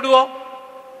ഷോറൂമിൽ കൊണ്ടിടുവോ?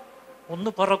 ഒന്ന്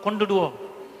പറ, കൊണ്ടിടുവോ?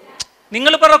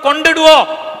 നിങ്ങൾ പറ, കൊണ്ടിടുവോ?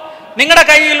 നിങ്ങളുടെ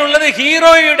കയ്യിലുള്ളത്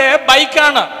ഹീറോയുടെ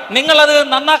ബൈക്കാണ്. നിങ്ങളത്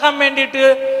നന്നാക്കാൻ വേണ്ടിയിട്ട്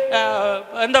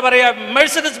എന്താ പറയാ,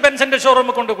 മെഴ്സിഡസ് ബെൻസിന്റെ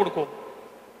ഷോറൂമിൽ കൊണ്ട് കൊടുക്കുമോ?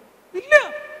 ഇല്ല.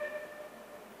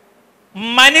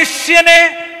 മനുഷ്യനെ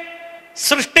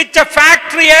സൃഷ്ടിച്ച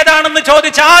ഫാക്ടറി ഏതാണെന്ന്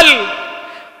ചോദിച്ചാൽ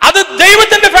അത്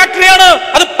ദൈവത്തിന്റെ ഫാക്ടറിയാണ്,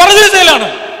 അത് പരദീസയിലാണ്.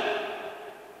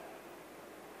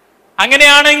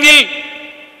 അങ്ങനെയാണെങ്കിൽ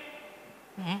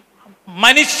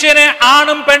മനുഷ്യനെ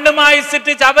ആണും പെണ്ണുമായി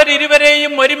സൃഷ്ടിച്ച്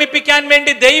അവരിരുവരെയും ഒരുമിപ്പിക്കാൻ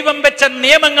വേണ്ടി ദൈവം വെച്ച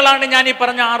നിയമങ്ങളാണ് ഞാൻ ഈ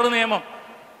പറഞ്ഞ 6 നിയമം.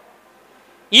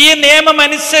 ഈ നിയമം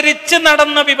അനുസരിച്ച്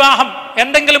നടന്ന വിവാഹം.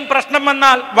 എന്തെങ്കിലും പ്രശ്നം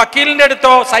വന്നാൽ വക്കീലിന്റെ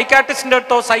അടുത്തോ സൈക്കാട്രിസ്റ്റിന്റെ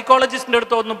അടുത്തോ സൈക്കോളജിസ്റ്റിന്റെ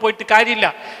അടുത്തോ ഒന്നും പോയിട്ട് കാര്യമില്ല.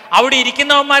 അവിടെ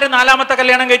ഇരിക്കുന്നവന്മാര് 4ാമത്തെ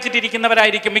കല്യാണം കഴിച്ചിട്ട്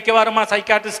ഇരിക്കുന്നവരായിരിക്കും മിക്കവാറും ആ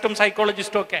സൈക്കാട്രിസ്റ്റും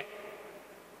സൈക്കോളജിസ്റ്റും ഒക്കെ.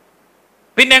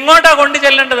 പിന്നെ എങ്ങോട്ടാ കൊണ്ടു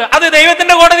ചെല്ലേണ്ടത്? അത്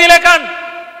ദൈവത്തിന്റെ കോടതിയിലേക്കാണ്.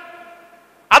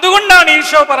 അതുകൊണ്ടാണ്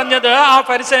ഈശോ പറഞ്ഞത് ആ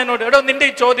ഫരിസേയനോട്, എടോ നിന്റെ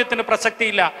ഈ ചോദ്യത്തിന്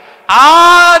പ്രസക്തിയില്ല.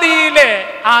 ആദിയിലെ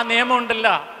ആ നിയമം ഉണ്ടല്ല,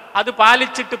 അത്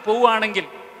പാലിച്ചിട്ട് പോവുകയാണെങ്കിൽ.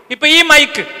 ഇപ്പൊ ഈ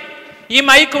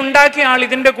മൈക്ക് ഉണ്ടാക്കിയ ആൾ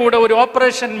ഇതിന്റെ കൂടെ ഒരു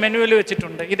ഓപ്പറേഷൻ മെനുവൽ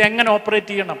വെച്ചിട്ടുണ്ട്. ഇതെങ്ങനെ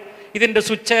ഓപ്പറേറ്റ് ചെയ്യണം, ഇതിന്റെ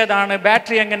സ്വിച്ച് ഏതാണ്,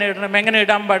 ബാറ്ററി എങ്ങനെ ഇടണം, എങ്ങനെ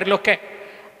ഇടാൻ പാടില്ല ഒക്കെ.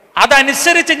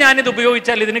 അതനുസരിച്ച് ഞാനിത്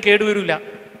ഉപയോഗിച്ചാൽ ഇതിന് കേടുവരില്ല.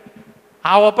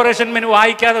 ആ ഓപ്പറേഷൻ മെനു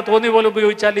വായിക്കാതെ തോന്നിയ പോലെ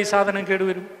ഉപയോഗിച്ചാൽ ഈ സാധനം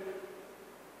കേടുവരും.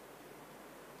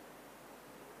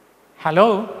 ഹലോ,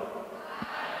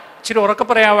 ഇച്ചിരി ഉറക്കെ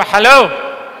പറയാവോ? ഹലോ.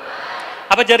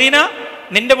 അപ്പൊ ജെറീന,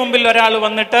 നിന്റെ മുമ്പിൽ ഒരാൾ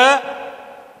വന്നിട്ട്,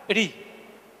 എടി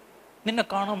നിന്നെ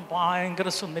കാണാൻ ഭയങ്കര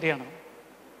സുന്ദരിയാണ്,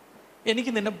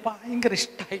 എനിക്ക് നിന്നെ ഭയങ്കര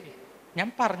ഇഷ്ടമായി, ഞാൻ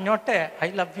പറഞ്ഞോട്ടെ ഐ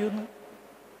ലവ് യു എന്ന്.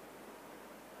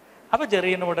 അപ്പൊ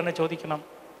ജെറീന ഉടനെ ചോദിക്കണം,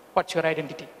 വാട്ട്സ് യുവർ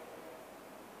ഐഡന്റിറ്റി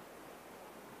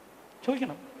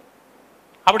ചോദിക്കണം.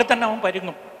 അവിടെ തന്നെ അവൻ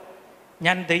പരുങ്ങും.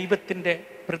 ഞാൻ ദൈവത്തിന്റെ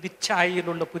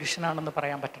പ്രതിച്ഛായയിലുള്ള പുരുഷനാണെന്ന്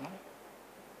പറയാൻ പറ്റണം.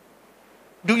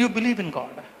 Do you believe in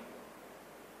God?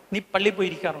 നീ പള്ളി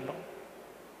പോയിരിക്കാറുണ്ടോ?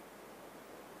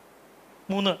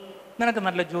 3, നിനക്ക്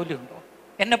നല്ല ജോലിയുണ്ടോ?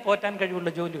 എന്നെ പോറ്റാൻ കഴിവുള്ള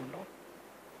ജോലിയുണ്ടോ?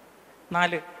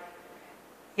 4,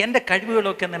 എൻ്റെ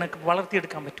കഴിവുകളൊക്കെ നിനക്ക്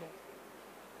വളർത്തിയെടുക്കാൻ പറ്റുമോ?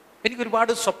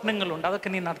 എനിക്കൊരുപാട് സ്വപ്നങ്ങളുണ്ട്, അതൊക്കെ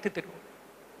നീ നടത്തി തരുമോ?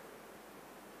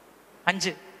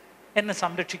 5, എന്നെ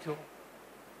സംരക്ഷിക്കുമോ?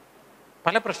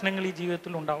 പല പ്രശ്നങ്ങൾ ഈ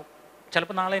ജീവിതത്തിൽ ഉണ്ടാവും.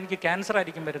 ചിലപ്പോൾ നാളെ എനിക്ക് ക്യാൻസർ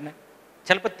ആയിരിക്കും വരുന്നത്,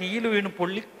 ചിലപ്പോൾ തീയിൽ വീണ്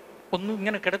പൊള്ളി ഒന്നും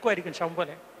ഇങ്ങനെ കിടക്കുമായിരിക്കും ശവം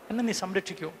പോലെ. എന്നെ നീ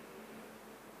സംരക്ഷിക്കുമോ?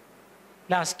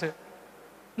 ലാസ്റ്റ്,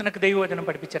 നിനക്ക് ദൈവവചനം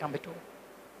പഠിപ്പിച്ചു തരാൻ പറ്റുമോ?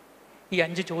 ഈ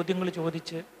 5 ചോദ്യങ്ങൾ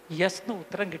ചോദിച്ച് യെസ് എന്ന്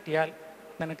ഉത്തരം കിട്ടിയാൽ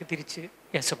നിനക്ക് തിരിച്ച്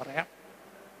യെസ് പറയാം.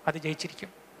 അത്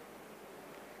ജയിച്ചിരിക്കും.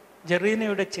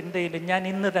 ജെറീനയുടെ ചിന്തയിൽ ഞാൻ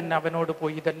ഇന്ന് തന്നെ അവനോട്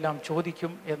പോയി ഇതെല്ലാം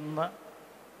ചോദിക്കും എന്ന്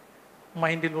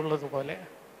മൈൻഡിലുള്ളതുപോലെ.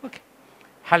 ഓക്കെ,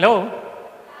 ഹലോ,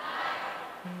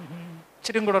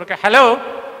 ഇച്ചിരിയും കൂടെ ഓർക്കെ. ഹലോ.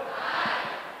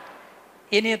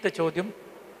 ഇനിയത്തെ ചോദ്യം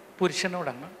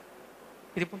പുരുഷനോടാണ്.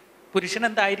 ഇതിപ്പം പുരുഷൻ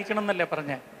എന്തായിരിക്കണം എന്നല്ലേ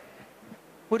പറഞ്ഞ.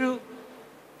 ഒരു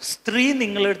സ്ത്രീ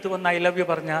നിങ്ങളെടുത്ത് വന്ന് ഐ ലവ് യു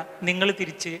പറഞ്ഞാൽ നിങ്ങൾ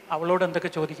തിരിച്ച് അവളോട് എന്തൊക്കെ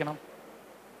ചോദിക്കണം?